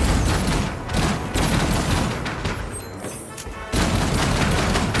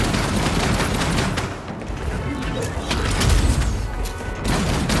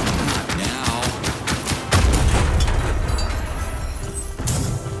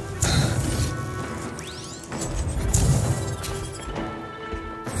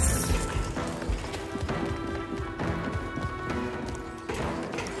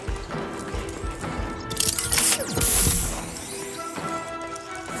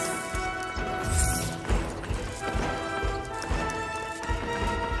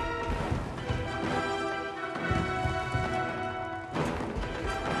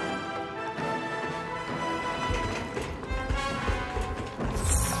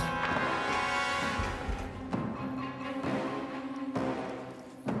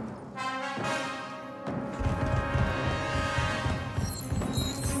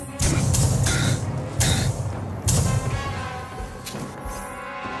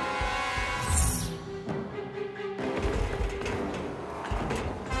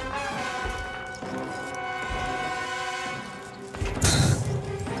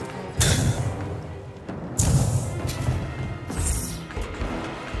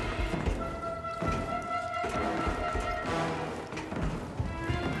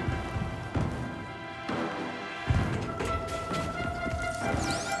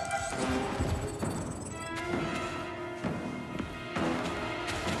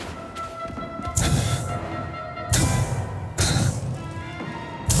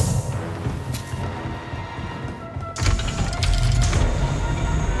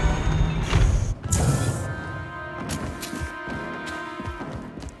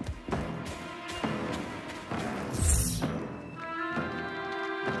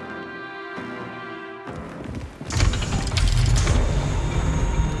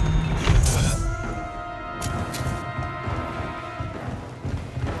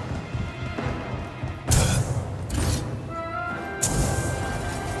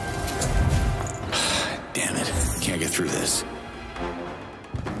 Damn it. Can't get through this.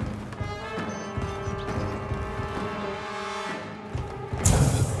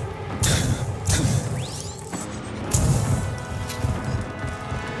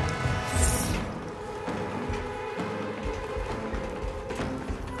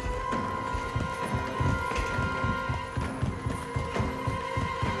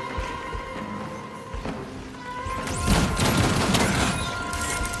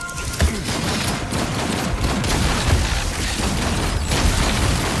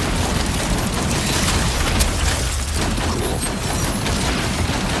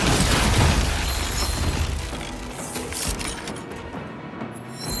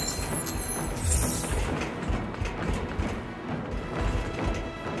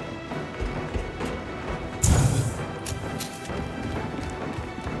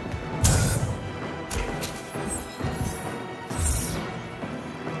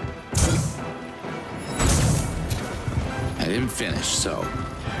 I didn't finish, so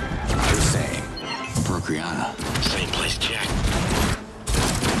I was saying, Procreana. Same place, Jack.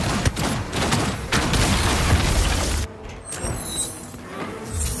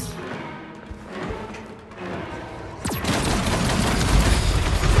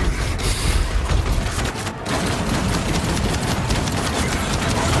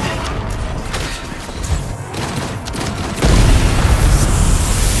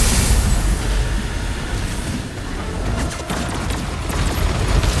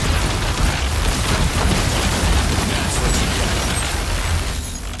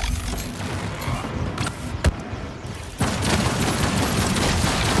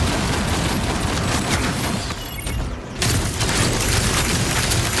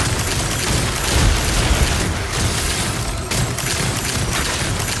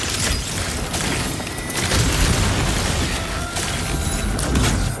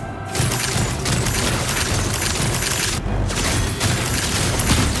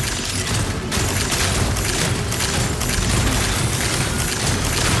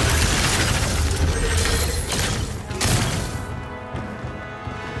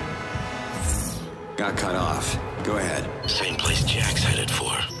 Got cut off. Go ahead. Same place Jack's headed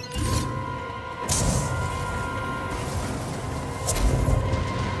for.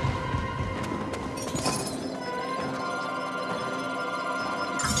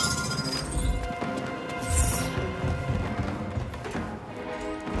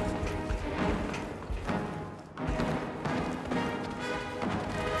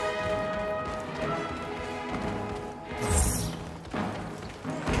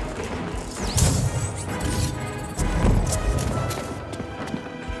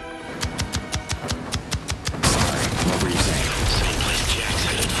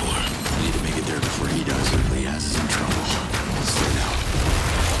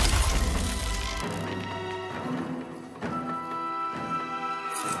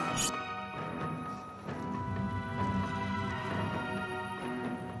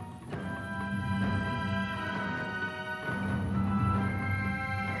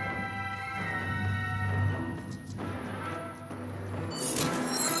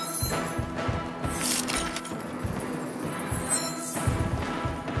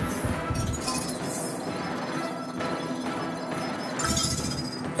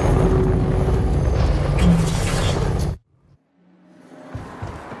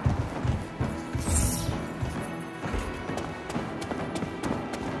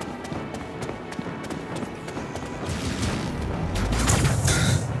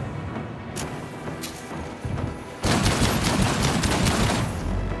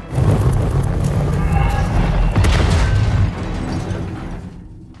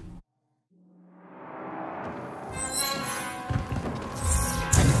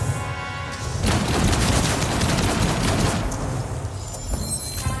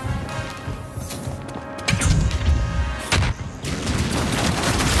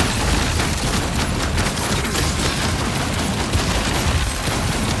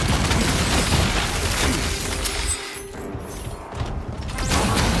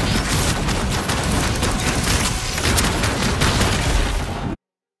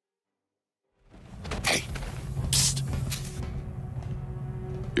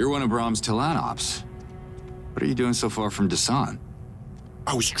 You're one of Brahm's Talon ops. What are you doing so far from Dasan?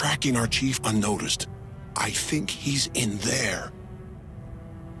 I was tracking our chief unnoticed. I think he's in there.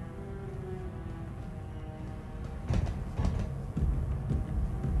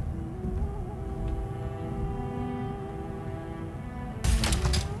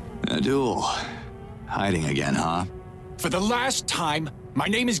 Adul. Hiding again, huh? For the last time, my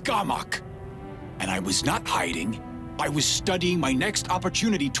name is Gamak. And I was not hiding. I was studying my next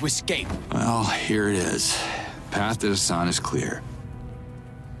opportunity to escape. Well, here it is. Path to the sun is clear.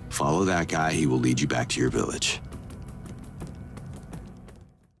 Follow that guy, he will lead you back to your village.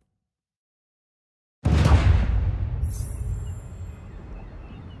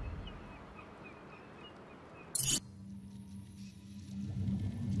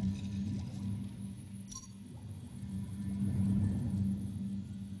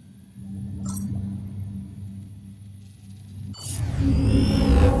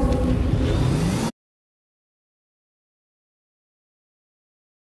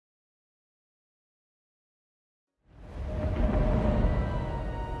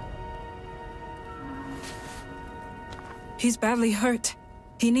 He's badly hurt.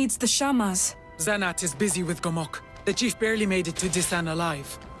 He needs the shamas. Zanat is busy with Gomok. The chief barely made it to Disan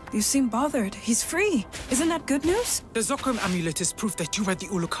alive. You seem bothered. He's free. Isn't that good news? The Zokrim amulet is proof that you are the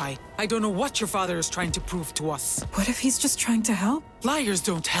Ulukai. I don't know what your father is trying to prove to us. What if he's just trying to help? Liars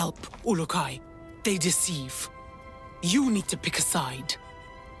don't help, Ulukai. They deceive. You need to pick a side.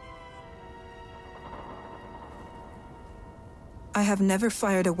 I have never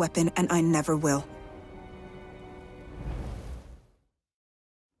fired a weapon, and I never will.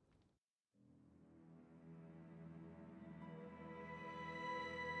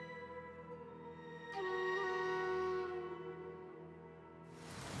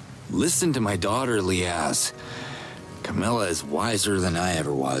 Listen to my daughter, Liaz. Camilla is wiser than I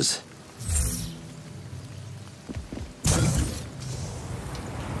ever was.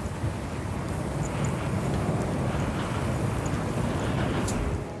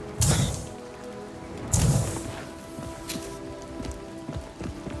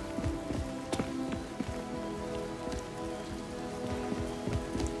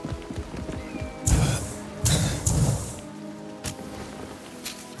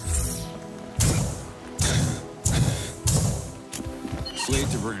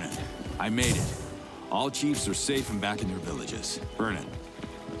 Slave to Vernon. I made it. All chiefs are safe and back in their villages. Vernon,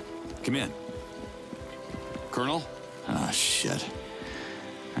 come in. Colonel? Ah, shit.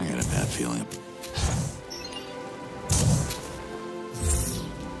 I got a bad feeling.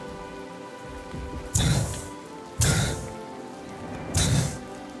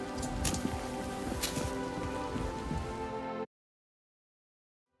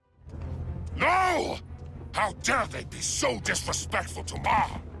 No! How dare they be so disrespectful to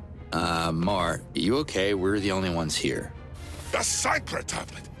Mar? Mar, you okay? We're the only ones here. The Sancra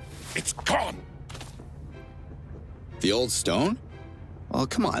tablet! It's gone! The old stone? Well,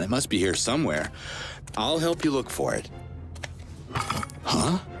 come on, it must be here somewhere. I'll help you look for it.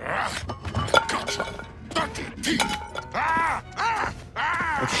 Huh?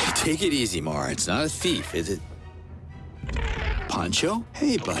 Okay, take it easy, Mar. It's not a thief, is it? Pancho?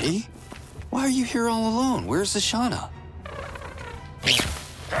 Hey, buddy. Why are you here all alone? Where's Zashana?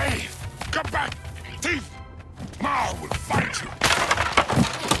 Hey! Come back! Thief! Mar will find you!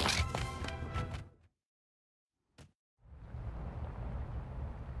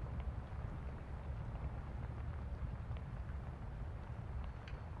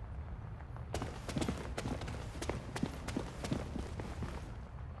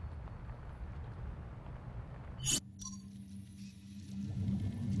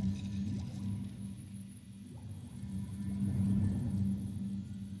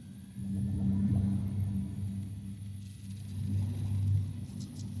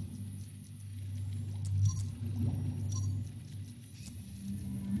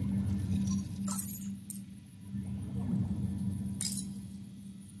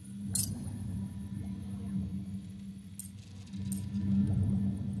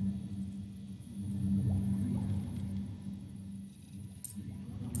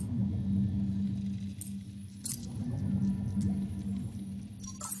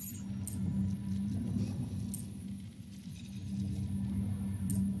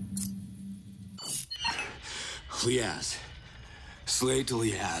 Liaz. Slave to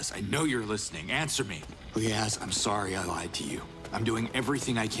Liaz. I know you're listening. Answer me. Liaz, I'm sorry I lied to you. I'm doing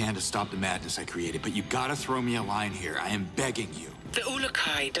everything I can to stop the madness I created, but you gotta throw me a line here. I am begging you. The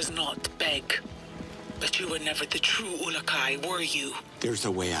Ulukai does not beg. But you were never the true Ulukai, were you? There's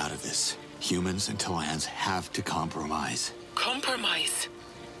a way out of this. Humans and Talans have to compromise. Compromise?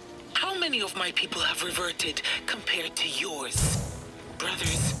 How many of my people have reverted compared to yours?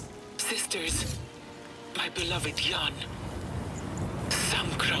 Brothers, sisters, my beloved Jan.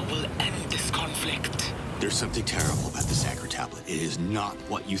 Sankra will end this conflict. There's something terrible about the Sacred Tablet. It is not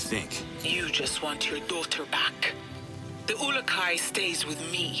what you think. You just want your daughter back. The Ulukai stays with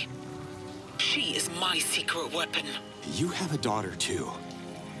me. She is my secret weapon. You have a daughter, too.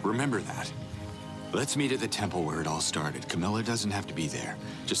 Remember that. Let's meet at the temple where it all started. Camilla doesn't have to be there.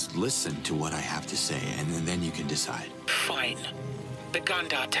 Just listen to what I have to say, and then you can decide. Fine. The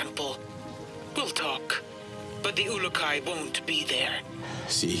Ganda temple. We'll talk. But the Ulukai won't be there.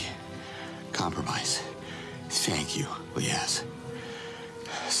 See? Compromise. Thank you, Liaz.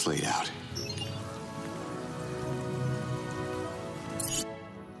 Slate out.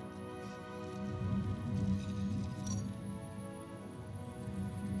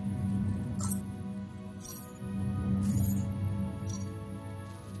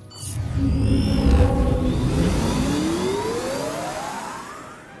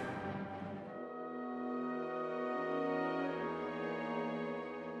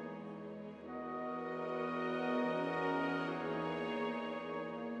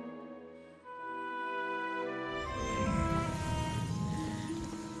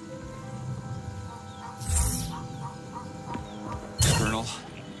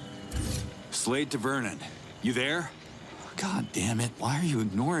 Slade to Vernon. You there? God damn it, why are you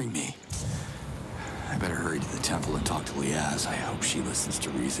ignoring me? I better hurry to the temple and talk to Liaz. I hope she listens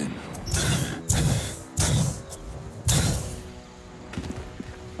to reason.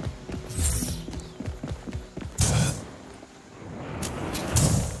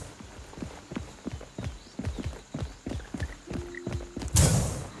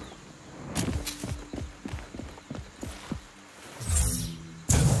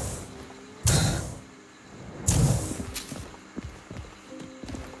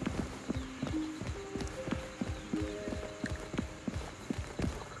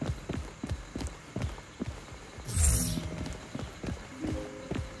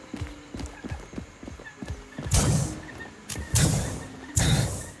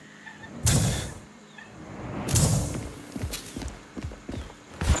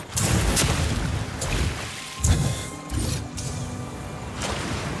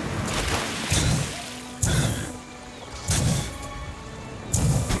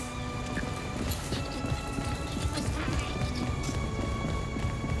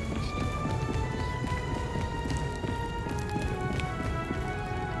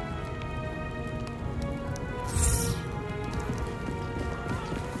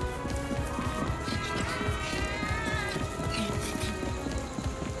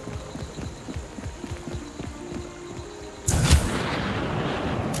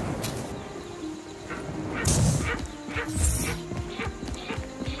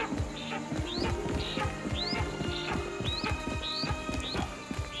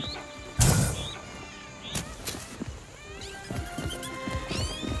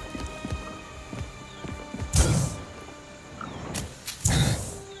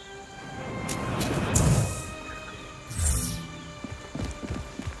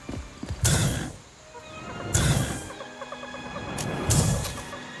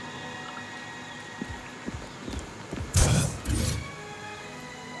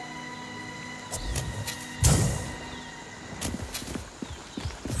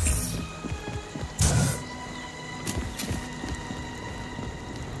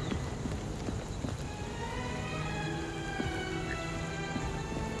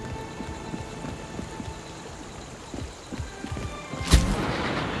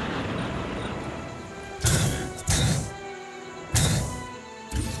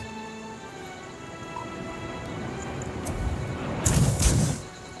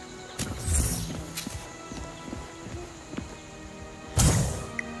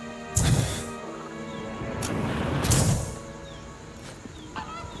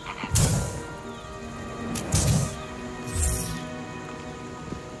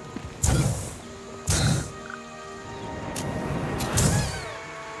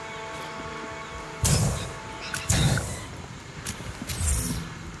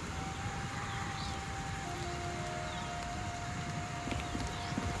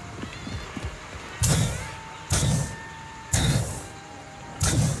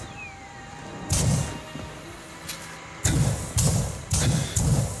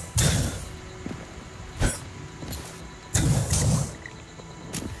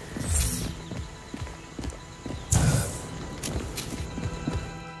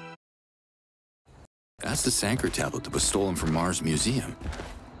 That's the Sankar tablet that was stolen from Mars Museum.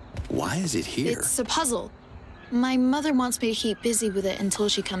 Why is it here? It's a puzzle. My mother wants me to keep busy with it until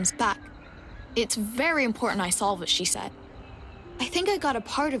she comes back. It's very important I solve it, she said. I think I got a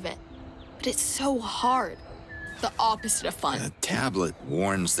part of it, but it's so hard. The opposite of fun. The tablet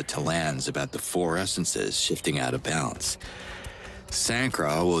warns the Talans about the four essences shifting out of balance.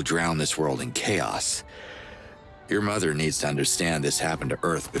 Sankra will drown this world in chaos. Your mother needs to understand this happened to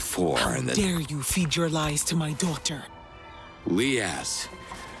Earth before, and that— How dare you feed your lies to my daughter? Liaz,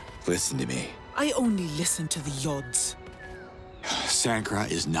 listen to me. I only listen to the Yods.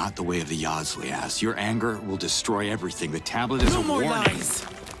 Sankra is not the way of the Yods, Liaz. Your anger will destroy everything. The tablet is a warning. No more lies!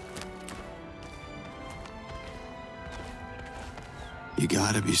 You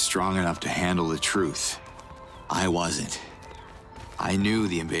gotta be strong enough to handle the truth. I wasn't. I knew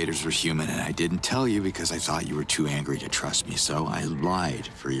the invaders were human, and I didn't tell you because I thought you were too angry to trust me, so I lied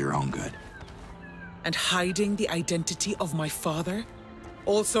for your own good. And hiding the identity of my father?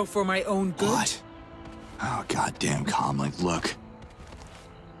 Also for my own good? What? Oh, goddamn, Comlink, look.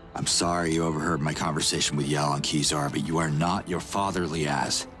 I'm sorry you overheard my conversation with Yel and Kizar, but you are not your father,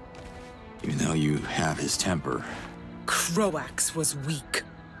 Liaz. Even though you have his temper. Croax was weak.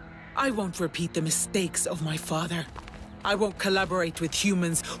 I won't repeat the mistakes of my father. I won't collaborate with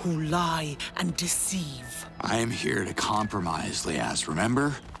humans who lie and deceive. I am here to compromise, Liaz,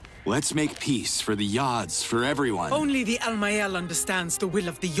 remember? Let's make peace for the Yods, for everyone. Only the Almael understands the will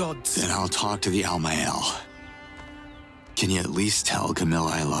of the Yods. Then I'll talk to the Almael. Can you at least tell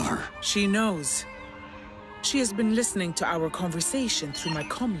Camilla I love her? She knows. She has been listening to our conversation through my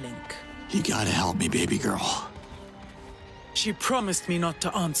comlink. You gotta help me, baby girl. She promised me not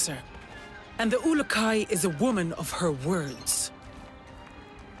to answer. And the Ulukai is a woman of her words.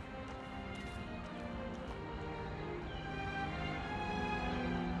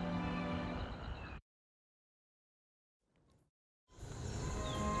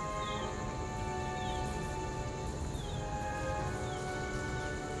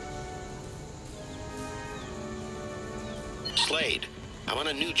 Slade, I'm on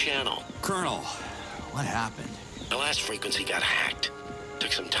a new channel. Colonel, what happened? The last frequency got hacked.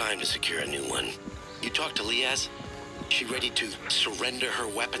 Took some time to secure a new one. You talked to Liaz? She ready to surrender her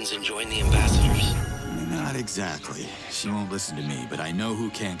weapons and join the ambassadors? Not exactly. She won't listen to me, but I know who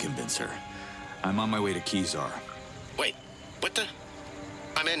can convince her. I'm on my way to Kizar. Wait, what the?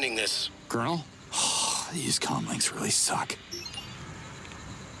 I'm ending this. Colonel? Oh, these comlinks really suck.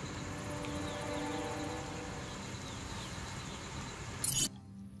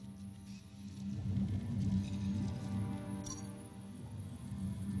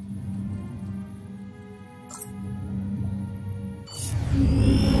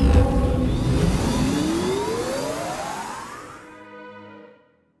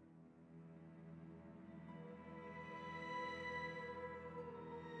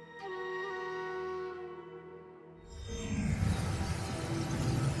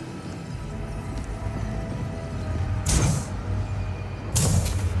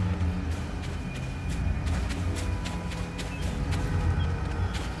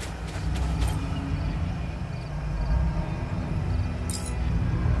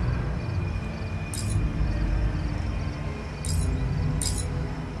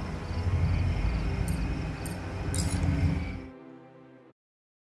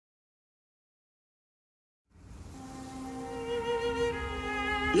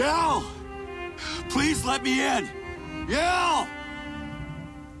 Yel! Please let me in! Yel!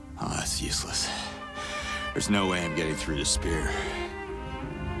 Oh, that's useless. There's no way I'm getting through the spear.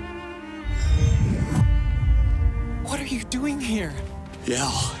 What are you doing here?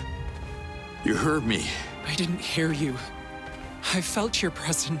 Yel, you heard me. I didn't hear you. I felt your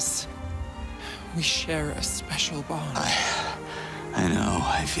presence. We share a special bond. I know,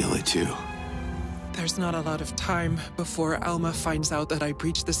 I feel it too. There's not a lot of time before Alma finds out that I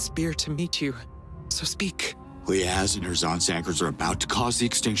breached the spear to meet you. So speak. Liaz and her Zonsankers are about to cause the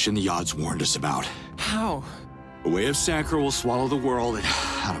extinction the Yods warned us about. How? A wave of Sankra will swallow the world, and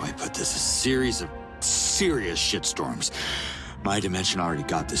how do I put this? A series of serious shitstorms. My dimension already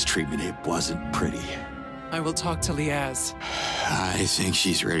got this treatment. It wasn't pretty. I will talk to Liaz. I think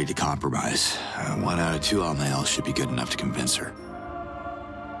she's ready to compromise. 1 out of 2 Almael should be good enough to convince her.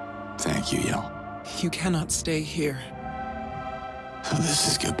 Thank you, Yel. You cannot stay here. So this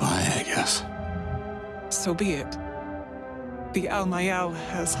is goodbye, I guess. So be it. The Almael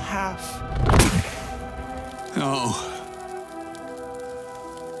has half. No.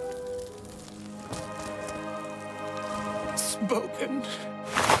 Spoken.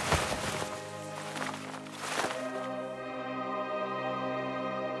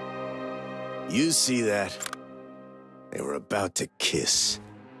 You see that? They were about to kiss.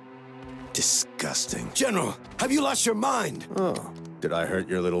 Disgusting. General, have you lost your mind? Oh, did I hurt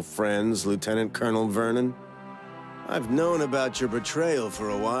your little friends, Lieutenant Colonel Vernon? I've known about your betrayal for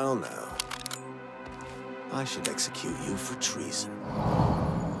a while now. I should execute you for treason.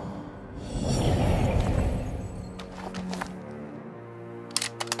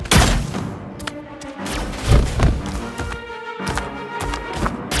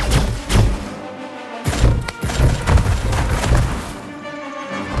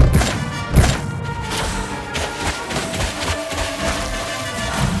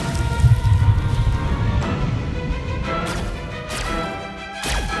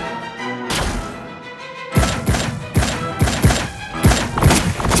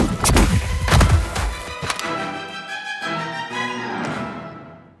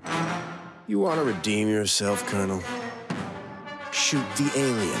 You want to redeem yourself, Colonel? Shoot the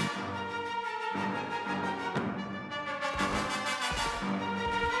alien.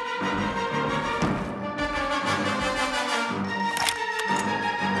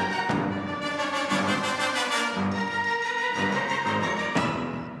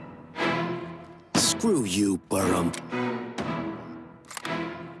 Screw you, Burham.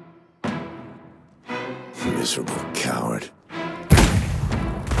 Miserable coward.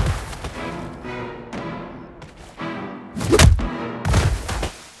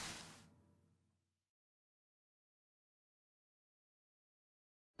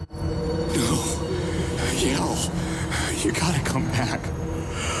 Yell, you gotta come back.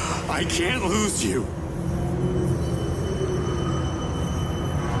 I can't lose you.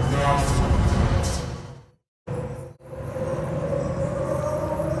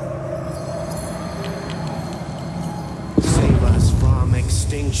 Save us from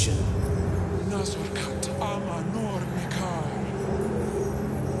extinction.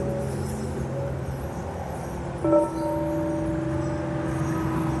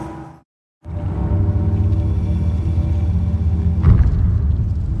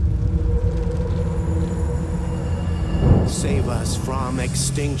 Save us from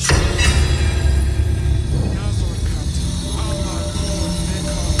extinction.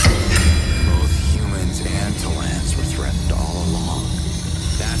 Both humans and Talans were threatened all along.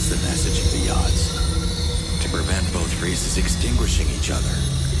 That's the message of the Yachts. To prevent both races extinguishing each other.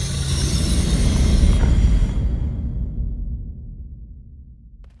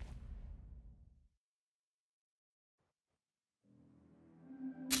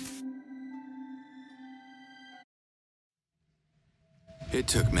 It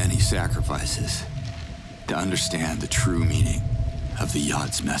took many sacrifices to understand the true meaning of the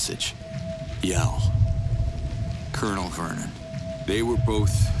Yacht's message. Yell, Colonel Vernon. They were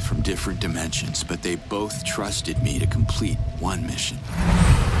both from different dimensions, but they both trusted me to complete one mission.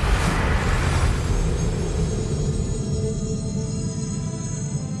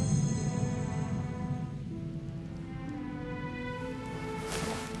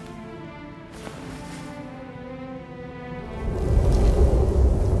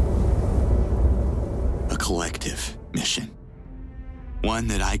 Collective mission. One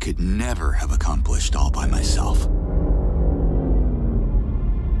that I could never have accomplished all by myself.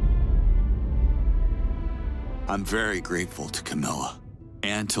 I'm very grateful to Camilla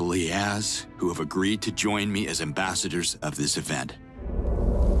and to Liaz, who have agreed to join me as ambassadors of this event.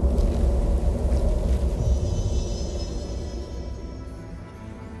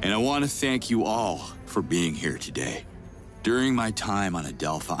 And I want to thank you all for being here today. During my time on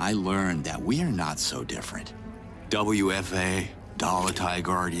Adelpha, I learned that we are not so different. WFA, Dalatai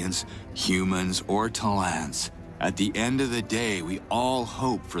Guardians, humans, or Talans. At the end of the day, we all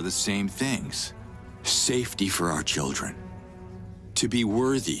hope for the same things. Safety for our children. To be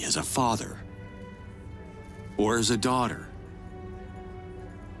worthy as a father. Or as a daughter.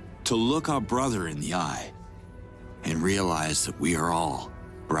 To look our brother in the eye and realize that we are all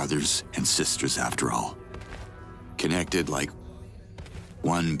brothers and sisters after all. Connected like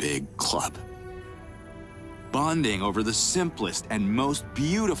one big club. Bonding over the simplest and most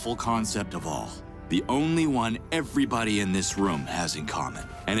beautiful concept of all. The only one everybody in this room has in common.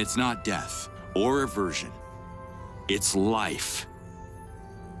 And it's not death or aversion. It's life.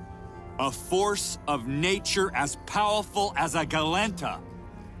 A force of nature as powerful as a Galenta,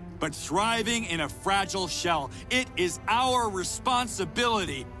 but thriving in a fragile shell. It is our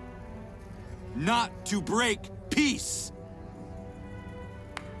responsibility not to break peace.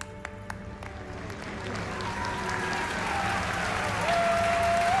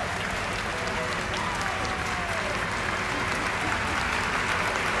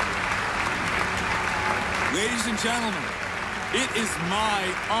 Ladies and gentlemen, it is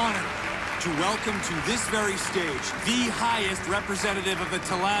my honor to welcome to this very stage the highest representative of the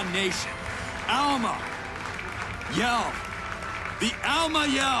Talan Nation, Alma. Yell. The Alma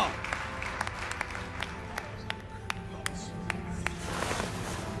Yell.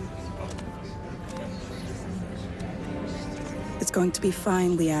 It's going to be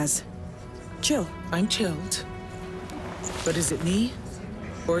fine, Liaz. Chill. I'm chilled. But is it me?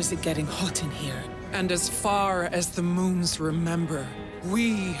 Or is it getting hot in here? And as far as the moons remember,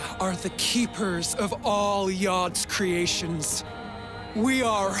 we are the keepers of all Yod's creations. We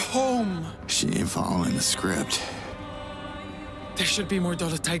are home. She ain't following the script. There should be more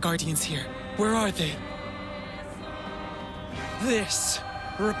Dalatai Guardians here. Where are they? This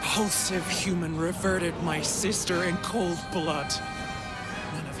repulsive human reverted my sister in cold blood.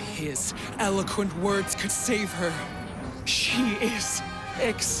 None of his eloquent words could save her. She is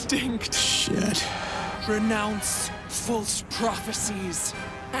extinct. Shit. Renounce false prophecies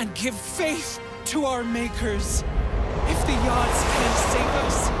and give faith to our makers. If the Yods can't save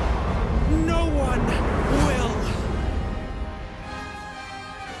us, no one will.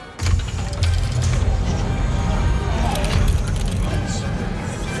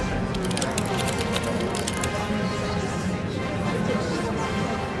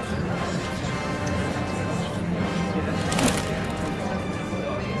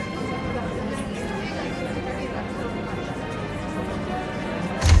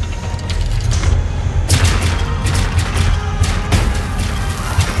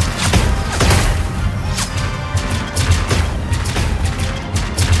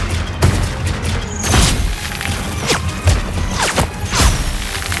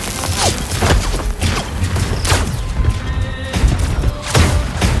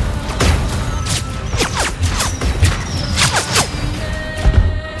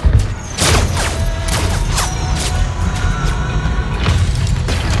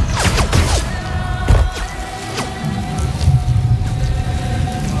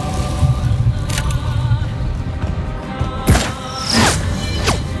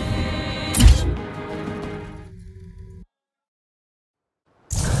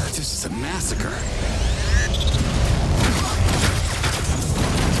 This is a massacre.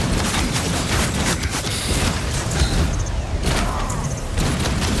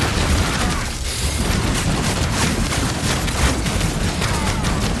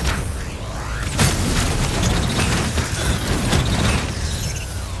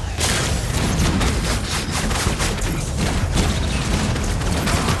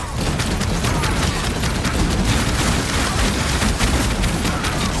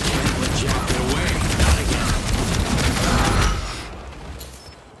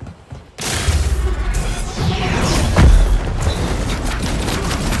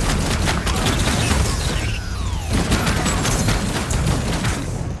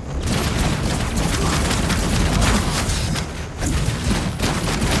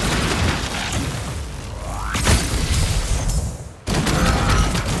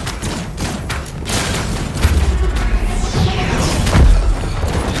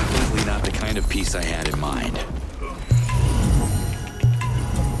 Piece I had in mind.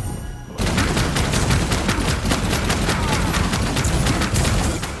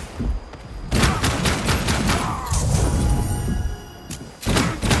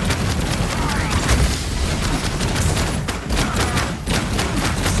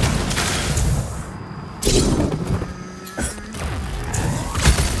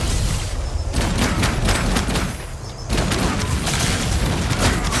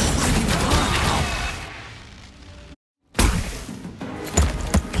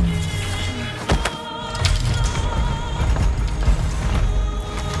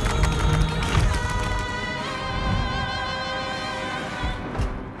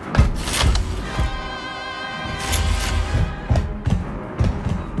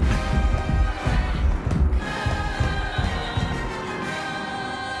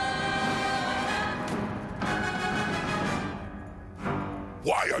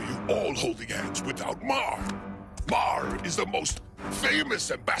 Why are you all holding hands without Mar? Mar is the most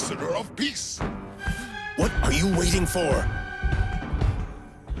famous ambassador of peace. What are you waiting for?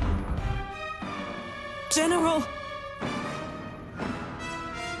 General!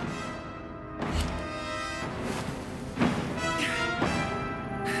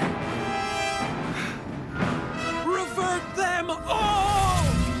 Revert them all!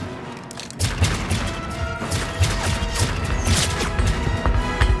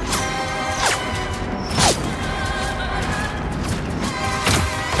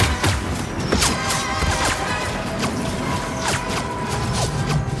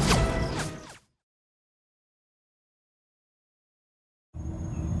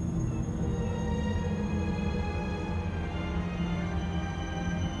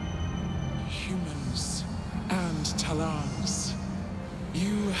 Humans and Talans,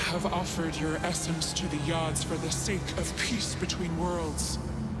 you have offered your essence to the Yods for the sake of peace between worlds.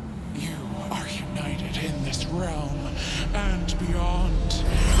 You are united in this realm and beyond.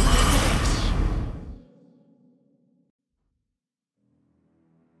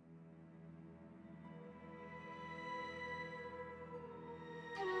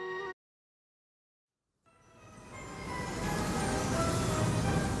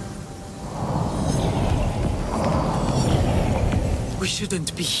 We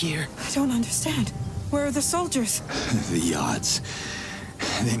shouldn't be here. I don't understand. Where are the soldiers? The Yods.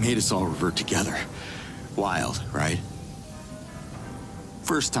 They made us all revert together. Wild, right?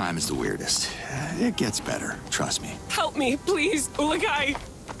 first time is the weirdest. It gets better, trust me. Help me, please, Ulagai.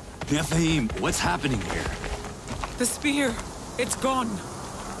 Nephilim, what's happening here? The spear, it's gone.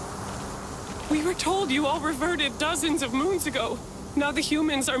 We were told you all reverted dozens of moons ago. Now the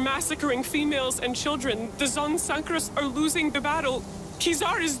humans are massacring females and children. The Zon Sankras are losing the battle.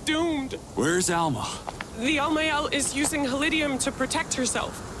 Kizar is doomed. Where's Alma? The Almael is using Halidium to protect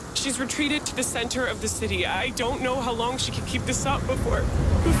herself. She's retreated to the center of the city. I don't know how long she can keep this up before...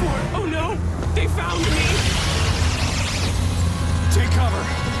 Oh no! They found me! Take cover!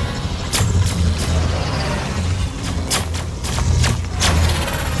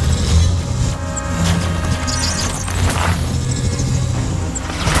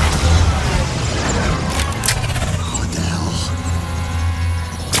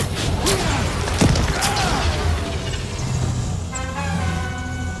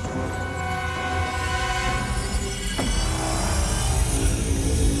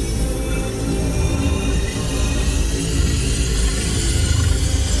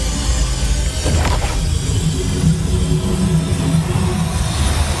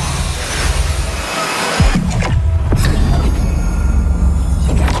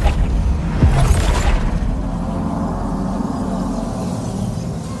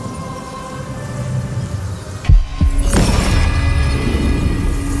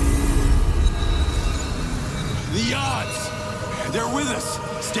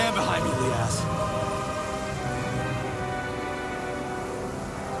 Stand behind me, Liaz.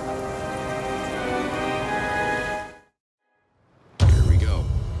 Here we go.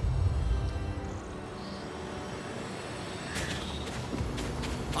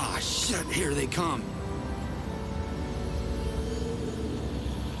 Ah, shit, here they come.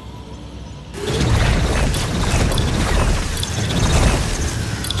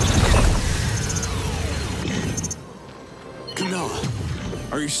 Camilla.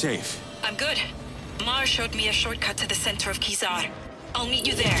 Are you safe? I'm good. Mar showed me a shortcut to the center of Kizar. I'll meet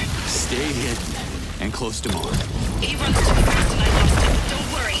you there. Stay hidden and close to Mar. He runs too fast and I lost him.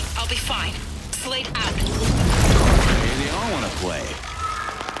 Don't worry, I'll be fine. Slade out. Hey, they all want to play.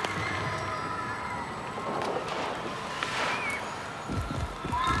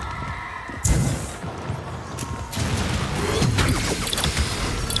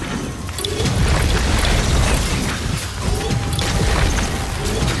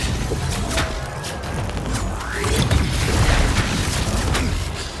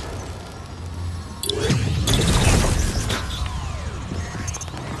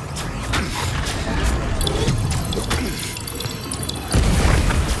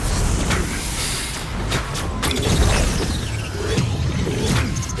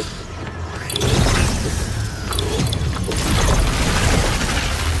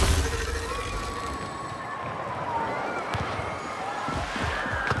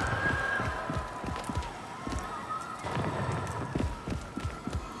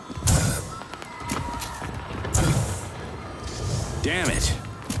 Damn it.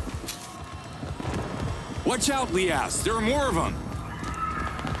 Watch out, Liaz. There are more of them.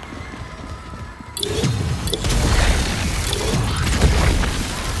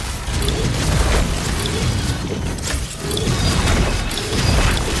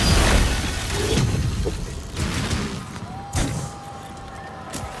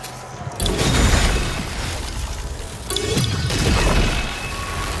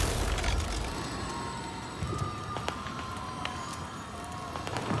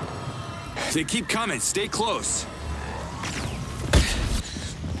 They keep coming. Stay close.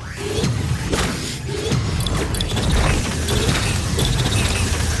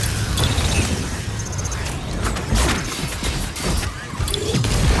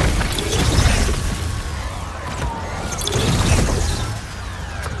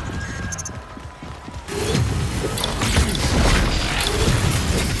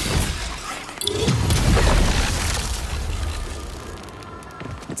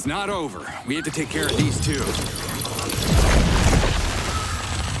 It's not over. We have to take care of these two.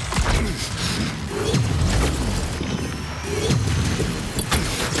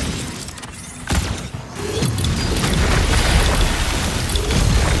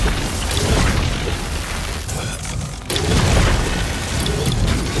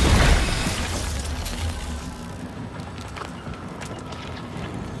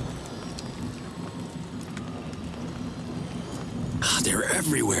 They're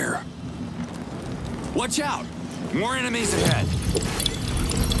everywhere. Watch out! More enemies ahead.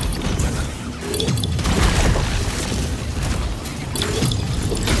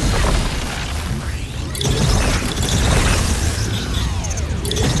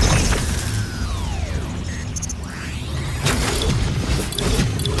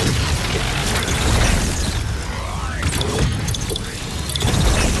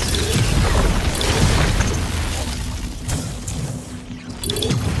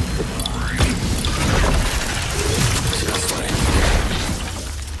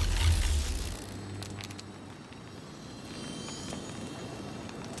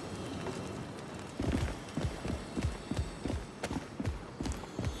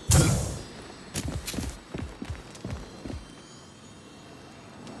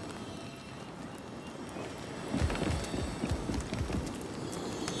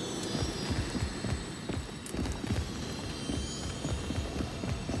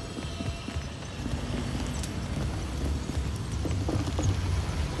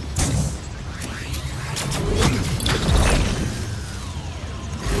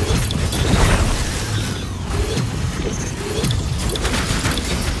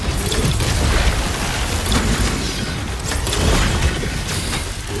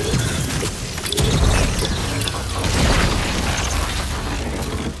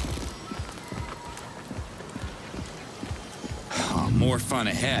 More fun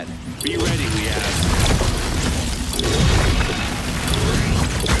ahead. Be ready, Liaz.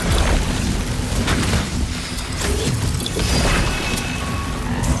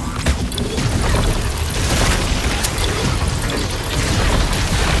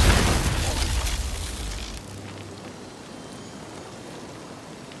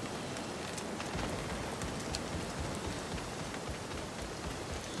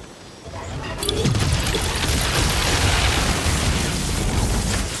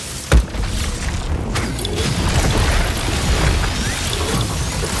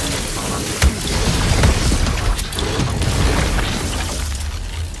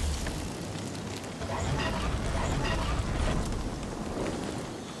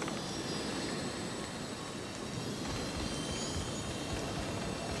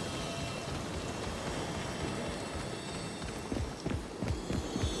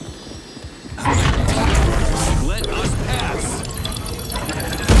 Let us pass!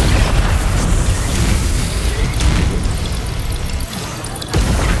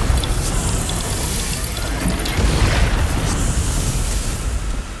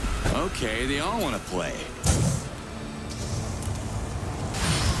 Okay, they all want to play.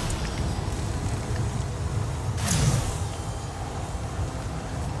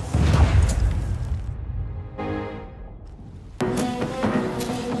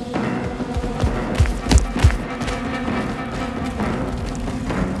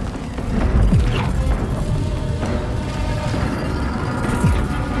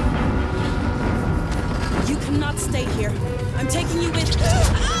 You cannot stay here. I'm taking you with...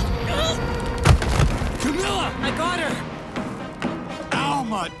 Camilla! I got her!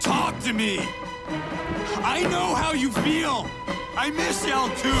 Alma, talk to me! I know how you feel! I miss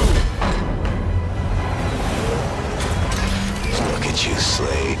L2! Look at you,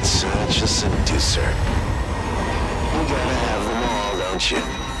 Slade. Such a seducer. You gotta have them all, don't you?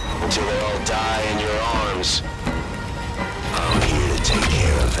 Until they all die in your arms. I'm here to take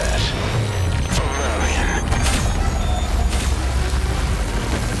care of that. For Marion.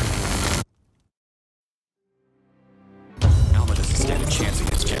 Alma doesn't stand a chance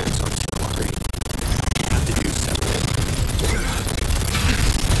against Jax or Walker. Have to do separate.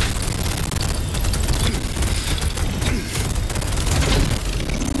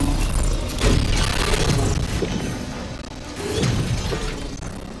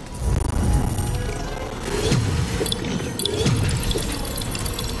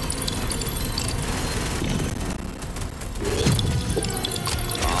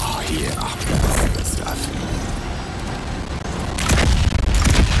 Oh, yeah. That's good stuff.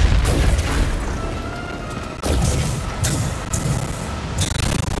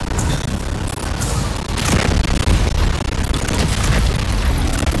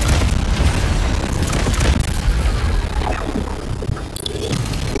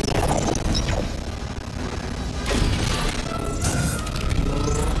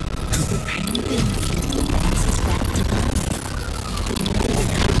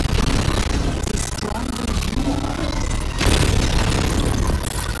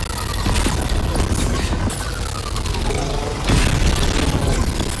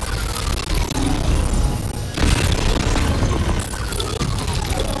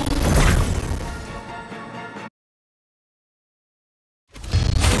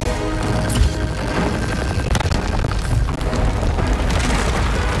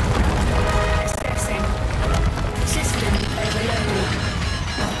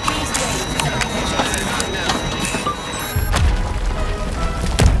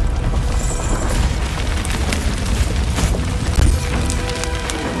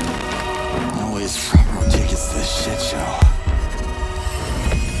 Always front row tickets to this shit show.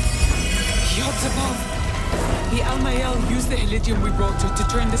 Yachts above! The Almael used the Helidium we brought her to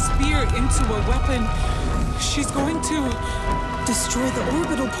turn the spear into a weapon. She's going to... destroy the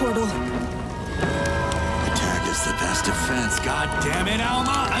orbital portal. Attack is the best defense. God damn it,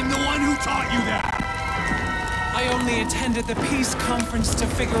 Alma! I'm the one who taught you that! I only attended the peace conference to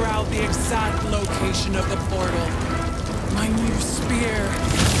figure out the exact location of the portal. My new spear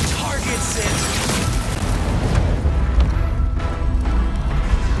targets it.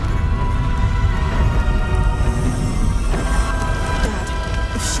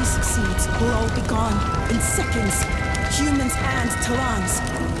 We'll all be gone in seconds. Humans and Talans.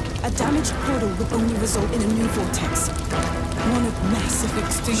 A damaged portal would only result in a new vortex. One of massive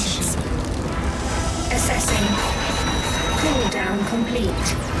extinctions. Assessing. Cooldown complete.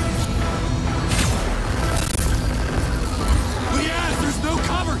 Liaz, there's no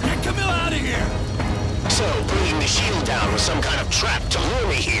cover! Get Camilla out of here! So, bringing the shield down was some kind of trap to lure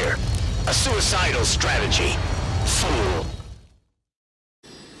me here. A suicidal strategy. Fool.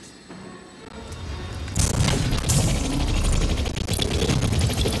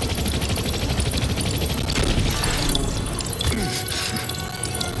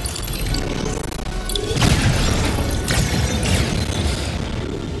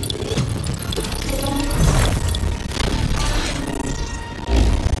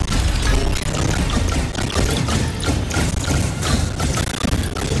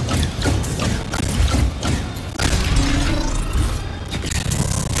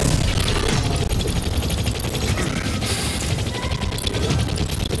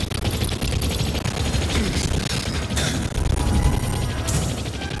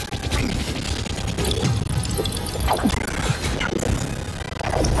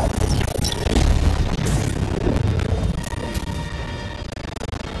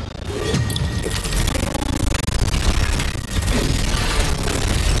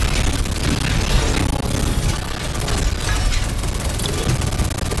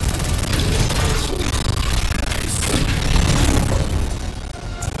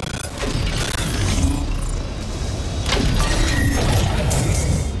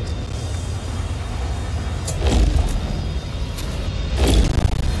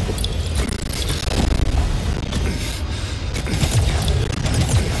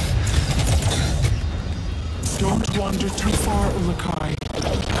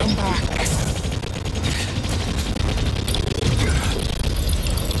 come back.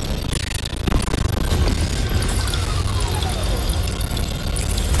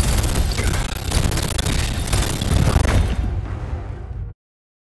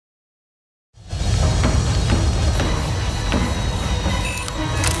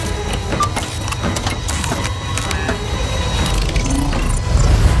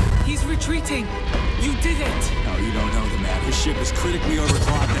 You did it! No, you don't know the man. His ship is critically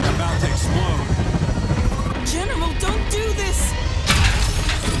overclocked and about to explode. General, don't do this!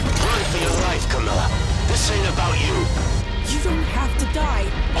 Run for your life, Camilla. This ain't about you. You don't have to die.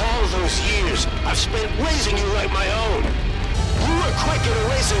 All those years I've spent raising you like my own. You were quick at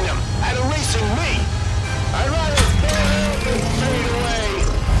erasing them, at erasing me. I'd rather fail than fade away.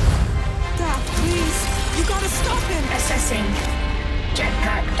 Dad, please. You gotta stop him. Assessing.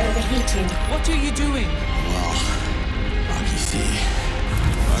 Jetpack overheated. What are you doing? Well, lucky see.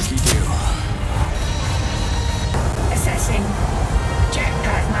 Lucky do. Assessing.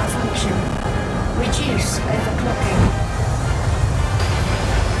 Jetpack malfunction. Reduce overclocking.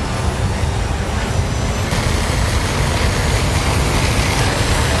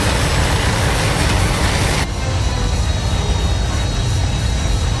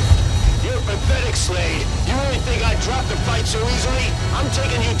 Pathetic, Slade. You really think I'd drop the fight so easily? I'm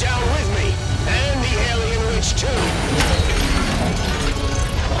taking you down with me. And the alien witch, too.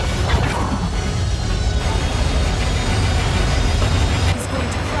 He's going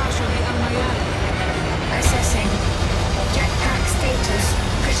to crash on the Almayana. Assessing. Jetpack status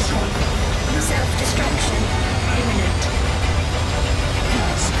critical. Self-destruction imminent.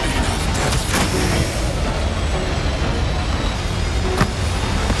 That's enough death for me.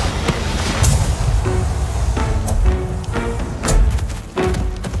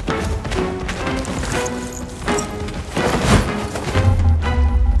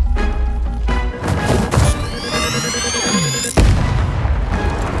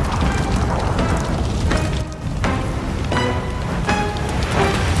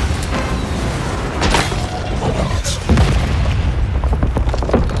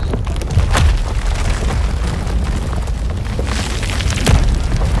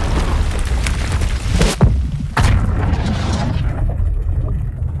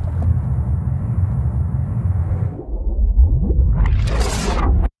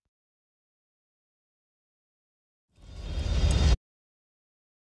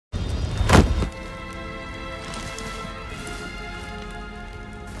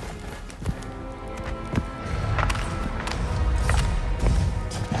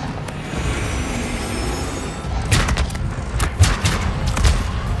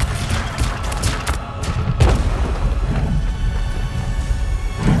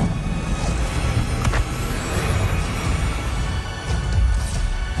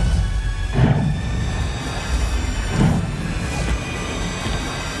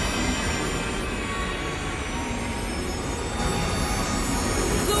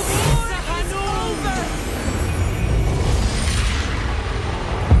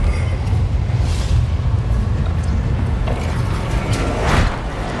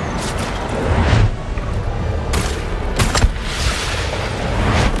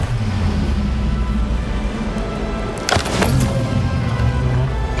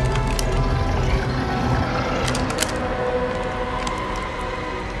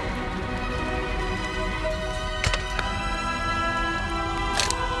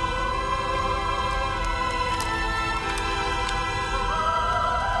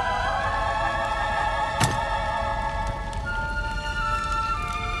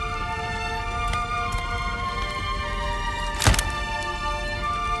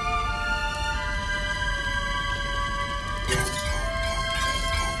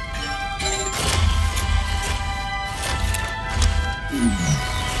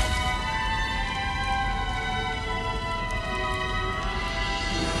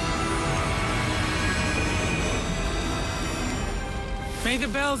 May the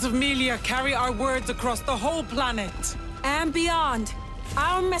bells of Melia carry our words across the whole planet. And beyond.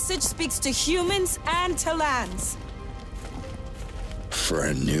 Our message speaks to humans and to lands. For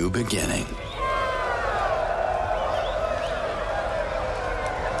a new beginning.